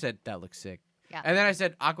coming. I said, that looks sick. Yeah. And then I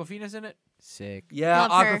said, Aquafina's in it? Sick. Yeah,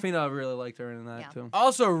 Love her. Aquafina, I really liked her in that Yeah. too.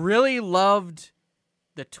 Also, really loved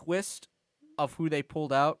the twist of who they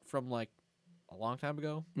pulled out from, like, a long time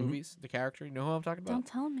ago movies. The character. You know who I'm talking about? Don't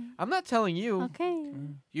tell me. I'm not telling you. Okay.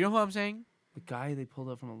 You know who I'm saying? The guy they pulled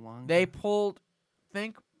up from a long. They pulled,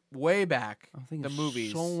 think, way back I'm thinking the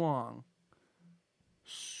movies. so long,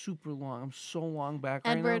 super long. I'm so long back.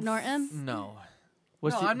 Edward right now. Norton. No.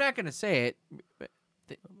 What's No, the- I'm not going to say it.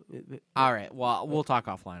 All right. Well, we'll talk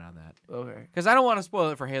offline on that. Okay. Because I don't want to spoil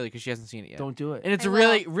it for Haley because she hasn't seen it yet. Don't do it. And it's I a will.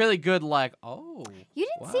 really, really good, like, oh. You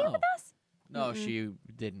didn't see it with wow. us? No, Mm-mm. she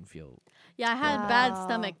didn't feel. Yeah, I had bad Oh.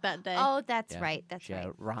 stomach that day. Oh, that's Yeah, right. That's she right. had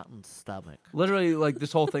a rotten stomach. Literally, like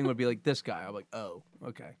this whole thing would be like this guy. I'm like, oh,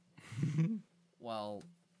 okay. Well,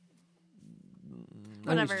 I think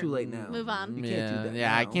Whatever. it's too late now. Move on. You yeah, can't do that.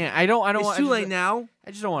 yeah, I now. can't. I don't It's want. too late now. I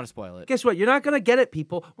just don't want to spoil it. Guess what? You're not gonna get it,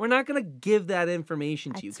 people. We're not gonna give that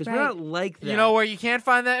information to you That's because we're right. not like that. You know where you can't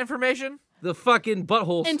find that information? the fucking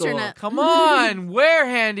butthole Internet. Come on, where,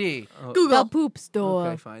 Handy? store. The poop store.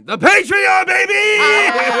 Okay, fine. The Patreon, baby.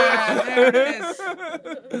 Ah, there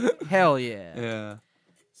it is. Hell yeah. Yeah.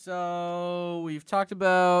 So we've talked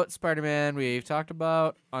about Spider-Man. We've talked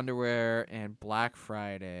about underwear and Black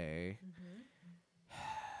Friday.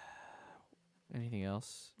 Anything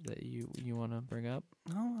else that you want to bring up?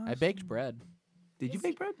 Oh, I baked bread. Did you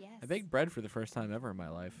bake bread? Yes. I baked bread for the first time ever in my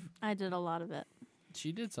life. I did a lot of it.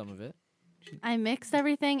 She did some of it. I mixed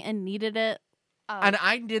everything and kneaded it. Oh. And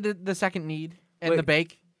I did the second knead and Wait. the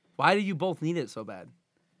bake. Why do you both need it so bad?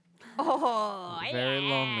 Oh, Very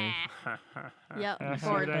lonely. Yep.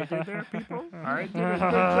 Bored.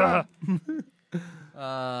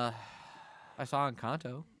 I saw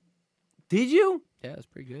Encanto. Did you? Yeah, it was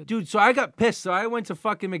pretty good. Dude, so I got pissed. So I went to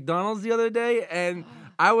fucking McDonald's the other day, and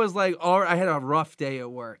I was like, I had a rough day at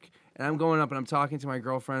work. And I'm going up, and I'm talking to my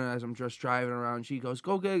girlfriend as I'm just driving around. She goes,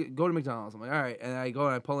 go to McDonald's. I'm like, all right. And I go,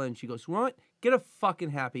 and I pull in. She goes, what? Get a fucking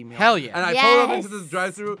Happy Meal. Hell yeah. And I pull up into Yes. the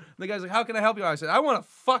drive-thru. And the guy's like, how can I help you? I said, I want a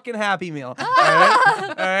fucking Happy Meal. All right? All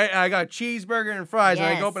right. And I got a cheeseburger and fries. And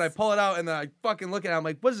I go up, and I Yes. pull it out, and then I fucking look at it. I'm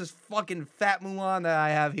like, what is this fucking fat Mulan that I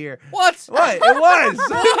have here? What? What? It was.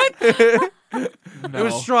 No. It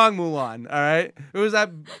was strong Mulan, all right? It was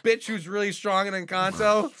that bitch who's really strong in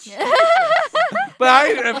Encanto.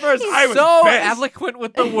 But at first I was so pissed. eloquent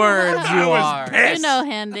with the words you I was are. pissed. You know,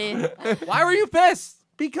 Handy. Why were you pissed?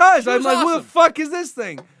 Because She I'm was like, who the awesome. fuck is this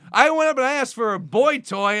thing? I went up and I asked for a boy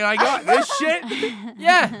toy and I got this shit.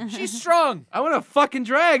 Yeah, she's strong. I want a fucking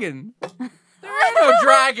dragon. There are no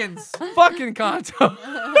dragons. Fucking Encanto.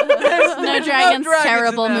 No Dragons. dragons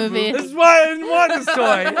Terrible in that movie. This is why I didn't want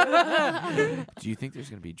this toy. Do you think there's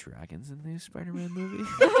gonna be dragons in the Spider-Man movie?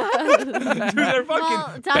 Dude, they're fucking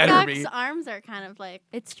Well, Doc better Ock's be. arms are kind of like,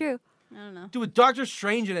 It's true. I don't know. Dude, with Doctor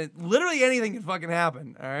Strange in it, literally anything can fucking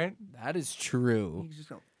happen, all right? That is true. He's just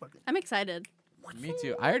gonna fucking... I'm excited. Me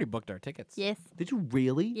too. I already booked our tickets. Yes. Did you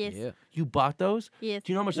really? Yes. Yeah. You bought those? Yes.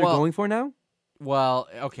 Do you know how much Well- they're going for now? Well,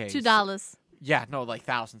 okay. $2. Yeah, no, like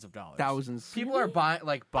thousands of dollars. Thousands. People are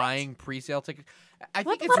buying pre-sale tickets. I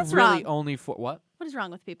think What it's is really wrong? only for what? What is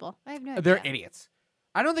wrong with people? I have no idea. They're idiots.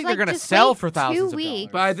 I don't think Like, they're gonna just sell wait for 2 thousands of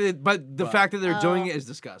weeks. dollars. But the But- fact that they're doing Oh. it is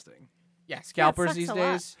disgusting. Yeah, scalpers sucks these a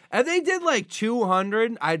lot. days. If they did like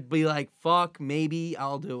 200, I'd be like, fuck, maybe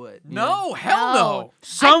I'll do it. You know? No, hell no.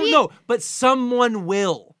 Some I'd be- no, but someone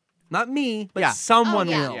will. Not me, but Yeah. someone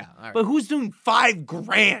Oh, yeah. will. Yeah, all right. But who's doing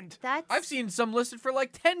 $5,000? That's I've seen some listed for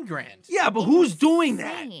like 10 grand. Yeah, but who's doing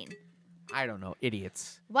that? insane. I don't know,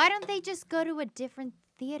 idiots. Why don't they just go to a different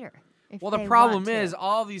theater? If Well, the they problem want to. is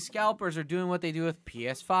all these scalpers are doing what they do with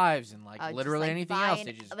PS5s and Just, literally like, anything else. buying,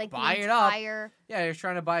 They just like, the buy it up. entire- Yeah, they're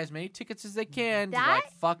trying to buy as many tickets as they can to That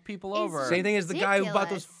fuck people is over. Same thing as the guy who bought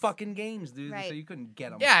those ridiculous. fucking games, dude. Right. So you couldn't get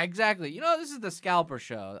them. Yeah, exactly. This is the scalper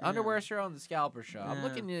show. The underwear show and the scalper show. I'm Yeah.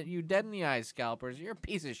 looking at you dead in the eyes, scalpers. You're a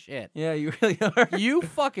piece of shit. Yeah, you really are. You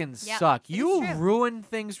fucking Yep, suck. it's You true. ruin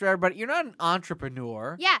things for everybody. You're not an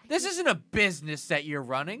entrepreneur. Yeah. This isn't a business that you're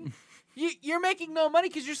running. You're making no money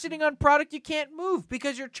because you're sitting on product you can't move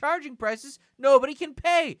because you're charging prices nobody can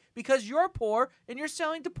pay because you're poor and you're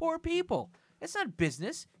selling to poor people. It's not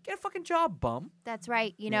business. Get a fucking job, bum. That's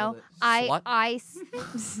right. You Nailed know, it.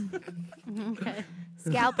 Slut. Okay.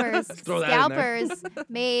 Scalpers Throw that in there.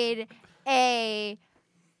 made a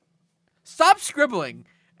Stop scribbling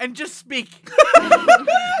and just speak.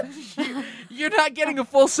 You're not getting a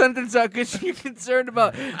full sentence out because you're concerned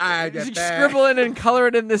about scribbling and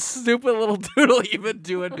coloring in this stupid little doodle you've been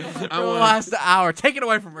doing for the last hour. Take it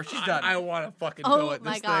away from her. She's done. I want to fucking Oh go at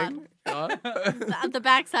my this God. thing. The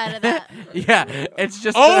backside of that. Yeah, it's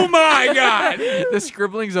just. Oh my God! The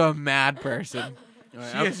scribbling's a mad person.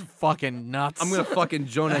 Alright, She I'm- is fucking nuts. I'm gonna fucking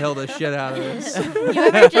Jonah Hill the shit out of this. You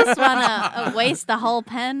ever just want to waste the whole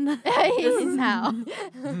pen? This is how.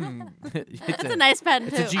 That's a nice pen,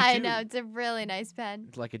 it's too. a G2. I know, it's a really nice pen.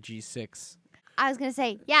 It's like a G6. I was gonna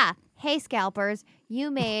say, yeah. Hey, scalpers, you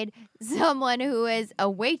made someone who is a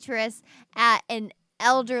waitress at an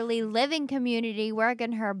elderly living community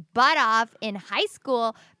working her butt off in high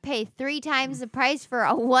school pay 3 times the price for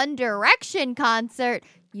a One Direction concert.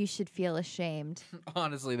 You should feel ashamed.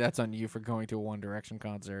 Honestly, that's on you for going to a One Direction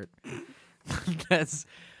concert.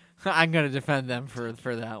 I'm gonna defend them for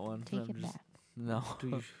that one. Take I'm it just- back. No,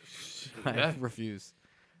 Yeah. I refuse.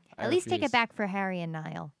 I At least take refuse. it back for Harry and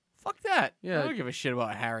Niall. Fuck that. Yeah. I don't give a shit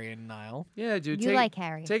about Harry and Niall. Yeah, dude. You like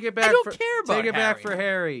Harry. Take it back. I don't for, care about Take it back Harry. for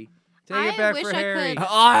Harry. Take I it back wish for I Harry. could-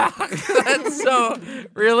 Ah, that's so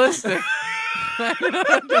realistic.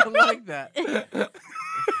 I don't like that.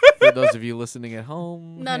 For those of you listening at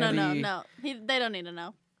home, No. Handy- They don't need to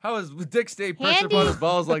know. How is Dick stay pressing Handy- upon his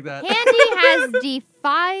balls like that? Handy has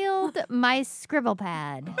defiled my scribble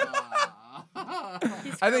pad. He I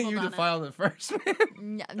think scribbled you on it. defiled it first,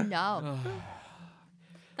 man. No.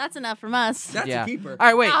 That's enough from us. That's Yeah. a keeper. All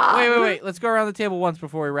right, wait. Ah. Let's go around the table once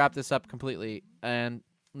before we wrap this up completely and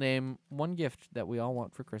name one gift that we all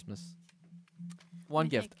want for Christmas. One me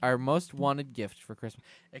gift. think. Our most wanted gift for Christmas.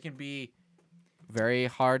 It can be very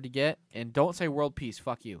hard to get, and don't say world peace.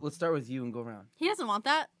 Fuck you. Let's start with you and go around. He doesn't want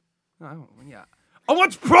that. No, I don't, yeah. I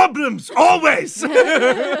want problems always.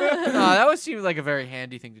 That would seem like a very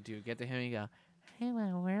handy thing to do. Get to him and go, I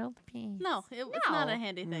want world peace. No, it's not a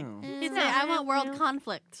handy thing. No. He'd say, I want world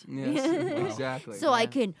conflict. Yes, exactly. So I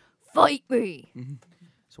can fight me.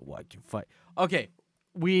 So I can fight. Okay,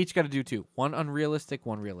 we each got to do 2. One unrealistic,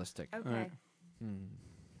 one realistic. Okay. Alright.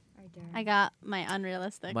 I got my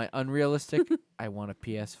unrealistic. My unrealistic, I want a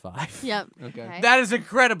PS5. Yep. Okay. That is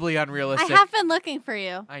incredibly I unrealistic. have been looking for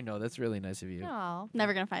you. I know, that's really nice of you. No.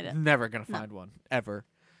 Never gonna find it. Never gonna No. find one ever.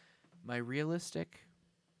 My realistic,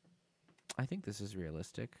 I think this is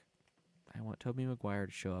realistic. I want Tobey Maguire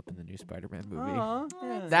to show up in the new Spider-Man movie. Aw, Oh,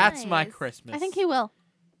 yeah. That's my nice. Christmas. I think he will.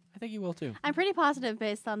 I think he will too. I'm pretty positive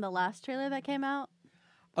based on the last trailer that came out.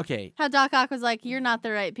 Okay. How Doc Ock was like, "You're not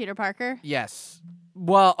the right Peter Parker." Yes.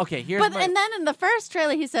 Well, okay. Here's But my. and then in the first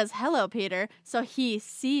trailer he says, "Hello, Peter," so he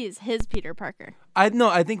sees his Peter Parker. I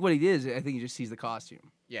think what he did is I think he just sees the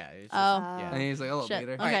costume. yeah. It's just, Oh. yeah. And he's like, hello, Shit.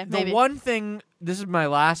 Peter. Okay, Alright, maybe. The one thing. This is my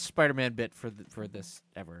last Spider-Man bit for this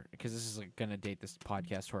ever because this is like, gonna date this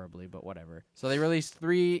podcast horribly, but whatever. So they released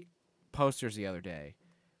 3 posters the other day.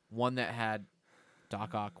 One that had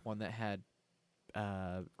Doc Ock, one that had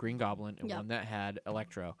Green Goblin, and Yep. one that had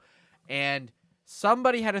Electro. And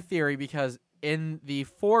somebody had a theory because in the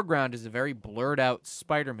foreground is a very blurred out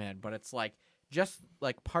Spider-Man, but it's like just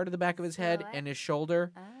like part of the back of his head Silhouette? and his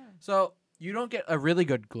shoulder. Oh. So you don't get a really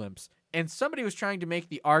good glimpse. And somebody was trying to make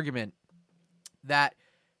the argument that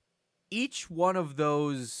each one of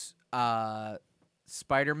those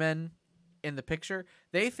Spider-Men in the picture,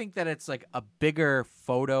 they think that it's like a bigger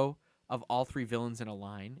photo of all 3 villains in a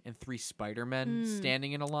line and 3 Spider-Men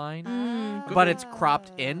standing in a line. But it's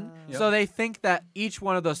cropped in. Yep. So they think that each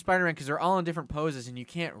one of those Spider-Men, because they're all in different poses and you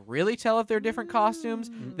can't really tell if they're different costumes,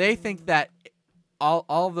 they think that all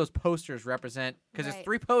of those posters represent, because it's Right.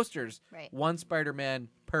 3 posters, Right. 1 Spider-Man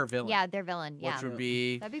per villain. Yeah, they're villain. Yeah. Which would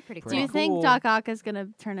be... That'd be pretty Do cool. you think cool. Doc Ock is gonna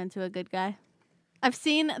turn into a good guy? I've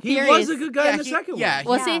seen He theories. was a good guy in the second yeah,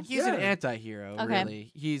 one. Was he? He's an Yeah. anti-hero, Okay.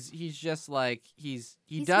 really. He's just like he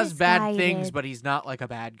He's does bad things, misguided. but he's not like a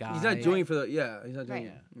bad guy. He's not doing it for the he's not doing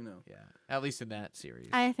Right. it, you know. Yeah, at least in that series.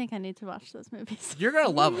 I think I need to watch those movies. You're gonna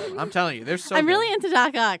love them. I'm telling you, they're so. I'm good. really into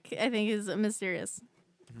Doc Ock. I think he's mysterious.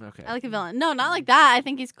 Okay. I like a villain. No, not like that. I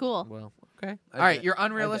think he's cool. Well, okay. I All right, bang- your I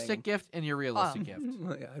bang unrealistic him. gift and your realistic gift.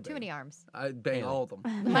 Yeah, I Too bang. many arms. I bang all of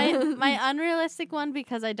them. my unrealistic one,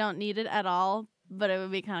 because I don't need it at all, but it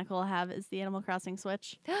would be kind of cool to have, is the Animal Crossing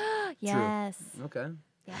Switch. Yes. Okay.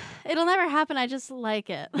 It'll never happen. I just like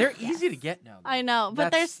it. They're easy to get now. Though. I know, but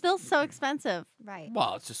they're That's- still so expensive. Right.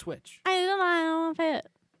 Well, it's a Switch. I don't want to pay it.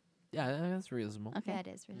 Yeah, that's reasonable. Okay. That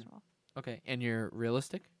is reasonable. Okay, and your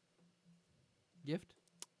realistic gift?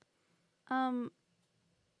 Um,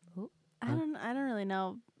 I don't really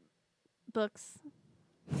know. Books.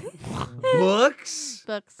 Books?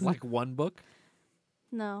 Books. Like one book?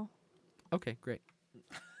 No. Okay, great.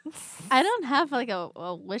 I don't have like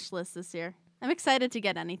a wish list this year. I'm excited to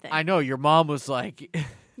get anything. I know your mom was like,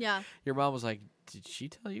 Yeah. your mom was like, did she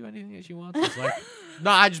tell you anything that she wants? I was like,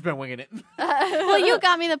 no, I just been winging it. Well, you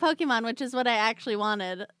got me the Pokemon, which is what I actually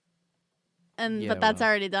wanted. Yeah, But that's well.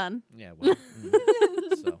 already done. Yeah. Well,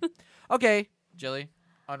 so okay, Jilly,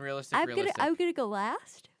 unrealistic, realistic. I'm gonna go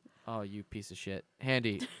last Oh, you piece of shit,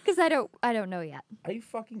 Handy, because I don't know yet. Are you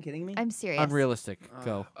fucking kidding me? I'm serious. unrealistic.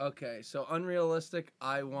 Go. Okay, so unrealistic.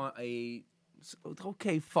 I want a.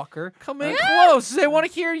 Okay, fucker. Come in close. They want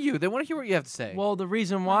to hear you. They want to hear what you have to say. Well, the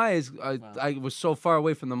reason why is Wow. I was so far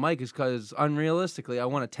away from the mic is because unrealistically, I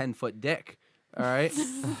want a 10-foot dick. All right.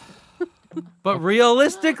 But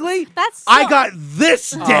realistically, That's I got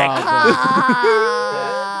this dick.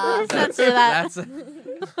 Ah. Censor that.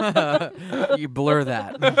 That's you blur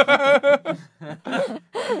that.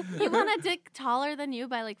 You want a dick taller than you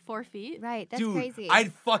by like 4 feet? Right. That's Dude, crazy.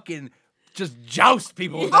 I'd fucking just joust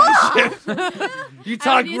people with that shit. You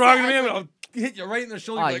talk use wrong it to me, as I'm gonna hit you right in the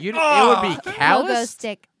shoulder. Oh, You'd be it like, would be Pogo callous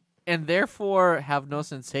stick. and therefore have no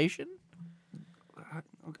sensation.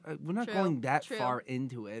 We're not True, going that true. far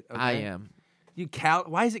into it. Okay? I am You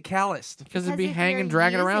Why is it calloused? because it'd Because be if hanging, you're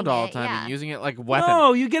dragging around using all it, the time yeah. and using it like a weapon.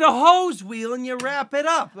 No, you get a hose wheel and you wrap it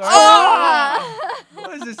up. all right? Ah!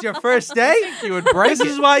 What is this, your first day? You would break This it.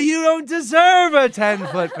 is why you don't deserve a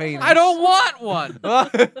 10-foot penis. I don't want one. Why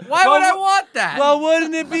Why would I want that? Well,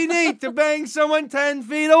 wouldn't it be neat to bang someone 10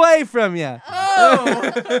 feet away from you?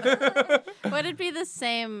 oh. Would it be the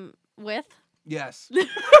same width? Yes.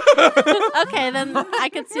 Okay, then I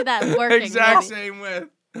could see that working. Exact maybe. same width.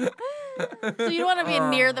 So you don't want to be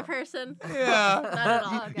near the person? Yeah. Not at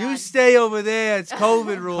all. You God. stay over there. It's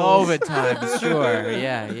COVID rules. COVID times, sure.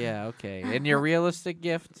 Yeah, okay. And your realistic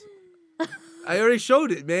gift? I already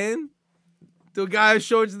showed it, man. The guy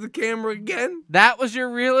showed it to the camera again. That was your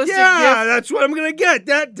realistic Yeah, that's what I'm going to get.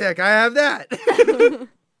 That dick. I have that. gift?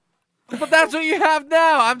 But that's what you have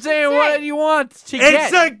now. I'm saying That's what right. do you want to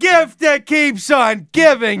It's get? a gift that keeps on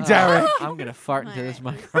giving, Derek. I'm going to fart into this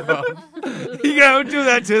Alright. microphone. You don't do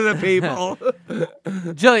that to the people.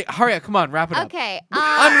 Jilly, hurry up. Come on, wrap it up. Okay.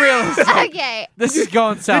 Unrealistic. Okay. This is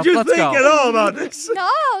going south. Did you Let's think go. at all about this? No,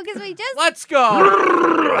 because we just Let's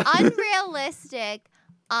go. unrealistic.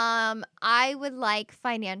 I would like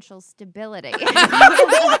financial stability.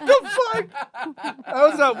 What the fuck? That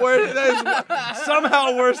was not worse. That is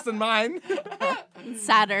somehow worse than mine.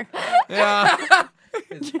 Sadder. Yeah.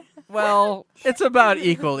 Well, it's about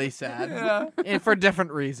equally sad. Yeah. And for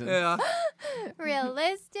different reasons. Yeah.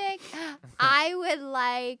 Realistic. I would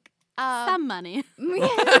like Some money. money.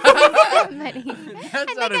 That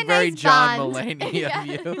I sounded think a very nice John bond. Mulaney Yeah. of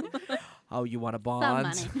you. Oh, you want a Some bond?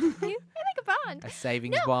 money. I like a bond. A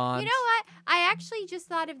savings No, bond? you know what? I actually just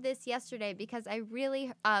thought of this yesterday because I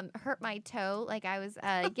really hurt my toe. Like I was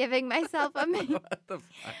giving myself a What the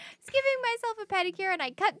fuck? giving myself a pedicure and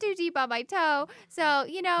I cut too deep on my toe. So,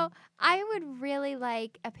 I would really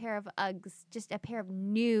like a pair of Uggs, just a pair of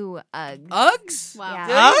new Uggs. Uggs? Wow. Yeah.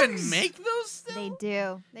 Do they even Uggs? make those still? They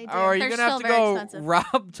do. They do. Or are you They're going to have still to very go expensive.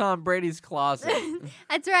 rob Tom Brady's closet?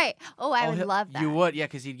 That's right. Oh, I Oh, would he'll- love that. You would, yeah,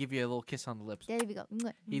 because he'd give you a little kiss on the lips. Then he'd go.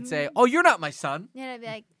 "Mwah, He'd mwah." say, oh, you're not my son. And I'd be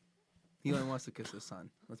like, He only wants to kiss his son.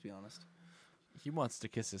 Let's be honest. He wants to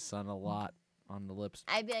kiss his son a lot on the lips.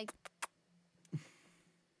 I'd be like.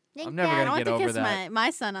 "Thank I'm never ya." I gonna want get to over kiss that. my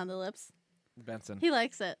son on the lips. Benson. He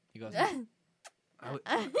likes it. He goes, I He goes-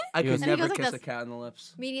 could And he never goes like kiss this. a cat on the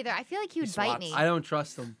lips. Me neither. I feel like he He would bite swats. me. I don't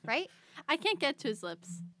trust him. Right? I can't get to his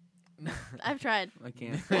lips. I've tried. I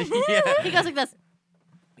can't. yeah. He goes like this.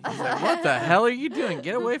 He's like, what the hell are you doing?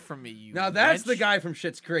 Get away from me, you Now that's the wench." guy from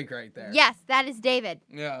Schitt's Creek right there. Yes, that is David.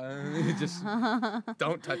 Yeah. Just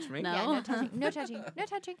don't touch me. No. Yeah, no touching. No touching. No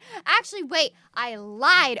touching. Actually, wait. I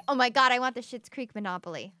lied. Oh my god, I want the Schitt's Creek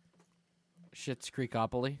Monopoly. Schitt's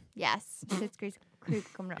Creekopoly. Yes, Schitt's Creek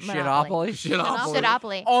Monopoly. Shitopoly.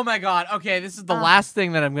 Shitopoly. Oh my god. Okay, this is the last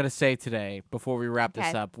thing that I'm going to say today before we wrap this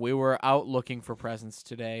Okay. up. We were out looking for presents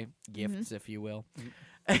today, gifts if you will.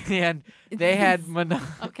 And they had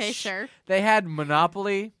Okay, sure. They had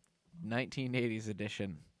Monopoly 1980s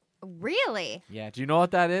edition. Really? Yeah, do you know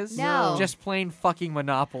what that is? No. Just plain fucking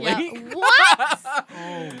Monopoly. Yeah. What?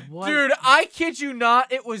 What? Dude, I kid you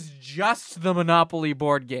not, it was just the Monopoly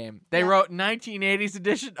board game. They Yeah. wrote 1980s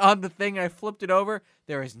edition on the thing. I flipped it over.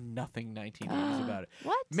 There is nothing 1980s about it.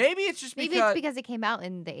 What? Maybe it's just Maybe because it's because it came out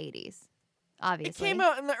in the 80s. it Obviously. came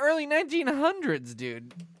out in the early 1900s,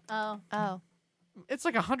 dude. Oh. Oh, It's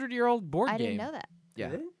like a 100-year-old board I game. didn't know that. Yeah,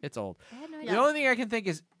 Really? it's old. I had no The idea. only thing I can think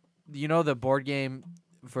is, you know, the board game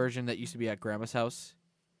version that used to be at Grandma's house,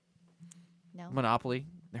 No. Monopoly,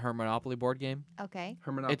 her Monopoly board game. Okay.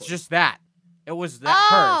 Her Monopoly. It's just that. It was that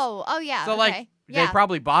hers. Oh, yeah. So okay. like yeah, they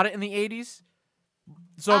probably bought it in the 80s.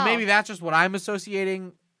 So Oh. maybe that's just what I'm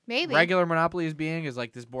associating maybe. regular Monopoly as being, is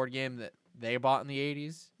like this board game that they bought in the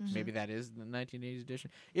 80s. Mhm. Maybe that is the 1980s edition.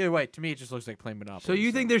 Either way, to me it just looks like plain Monopoly. So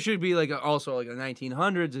you think there should be also like a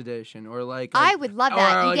 1900s edition or like I would love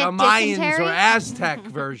that. or You like get a Mayans dysentery. or Aztec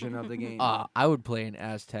version of the game? I would play an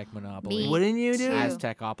Aztec Monopoly. Me Wouldn't you do? too.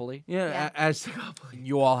 Aztecopoly. Yeah, Yeah. Aztecopoly.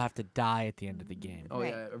 You all have to die at the end of the game. Oh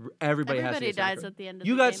Right. yeah, everybody has to Everybody get dies sacrificed. at the end of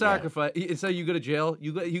You the got game. sacrificed. So you go to jail.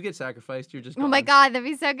 You get sacrificed. You're just. Oh my gone. god, that'd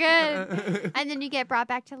be so good. And then you get brought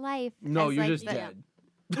back to life. No, as, you're like, just the- dead.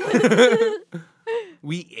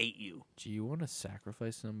 We ate you. Do you want to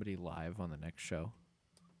sacrifice somebody live on the next show?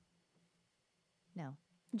 No.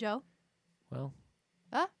 Joe? Well,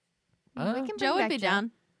 We can bring Joe would back be Joe.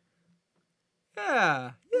 down.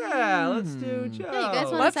 Yeah, let's do Joe. Yeah, you guys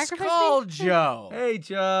wanna let's sacrifice call Joe. Hey,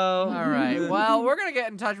 Joe. All right. Well, we're gonna get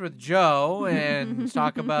in touch with Joe and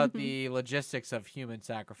talk about the logistics of human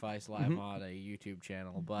sacrifice live on a YouTube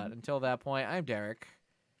channel. But until that point, I'm Derek.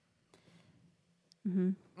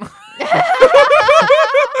 Mm-hmm.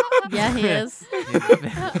 Yeah, he is.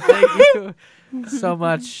 Thank you so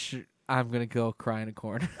much. I'm gonna go cry in a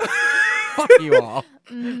corner. Fuck you all.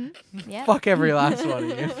 Yeah. Fuck every last one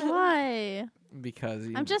of you. Why? Because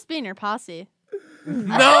you... I'm just being your posse.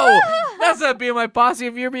 No, that's not being my posse.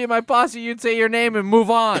 If you're being my posse, you'd say your name and move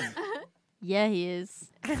on. Yeah, he is.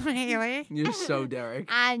 You're so Derek.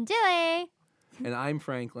 I'm Dilly. And I'm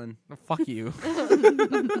Franklin. Fuck you.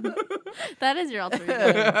 That is your alter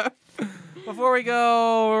ego. Before we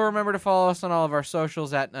go, remember to follow us on all of our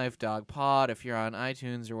socials at KnifeDog Pod. If you're on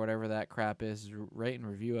iTunes or whatever that crap is, rate and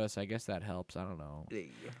review us. I guess that helps. I don't know.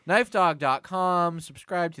 KnifeDog.com.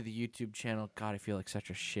 Subscribe to the YouTube channel. God, I feel like such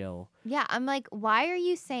a shill. Yeah, I'm like, why are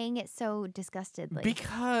you saying it so disgustedly?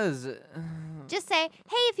 Because... Just say,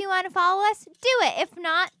 hey, if you want to follow us, do it. If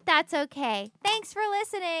not, that's okay. Thanks for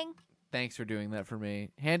listening. Thanks for doing that for me.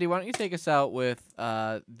 Handy, why don't you take us out with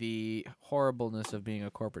the horribleness of being a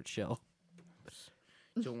corporate shill?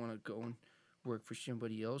 Don't want to go and work for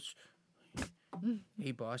somebody else.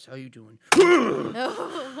 Hey, boss, how you doing?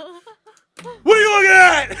 Oh What are you looking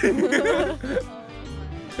at?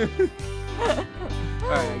 All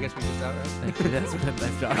right, I guess we just out, right? That's what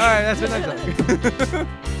I've done. All right, that's what I thought.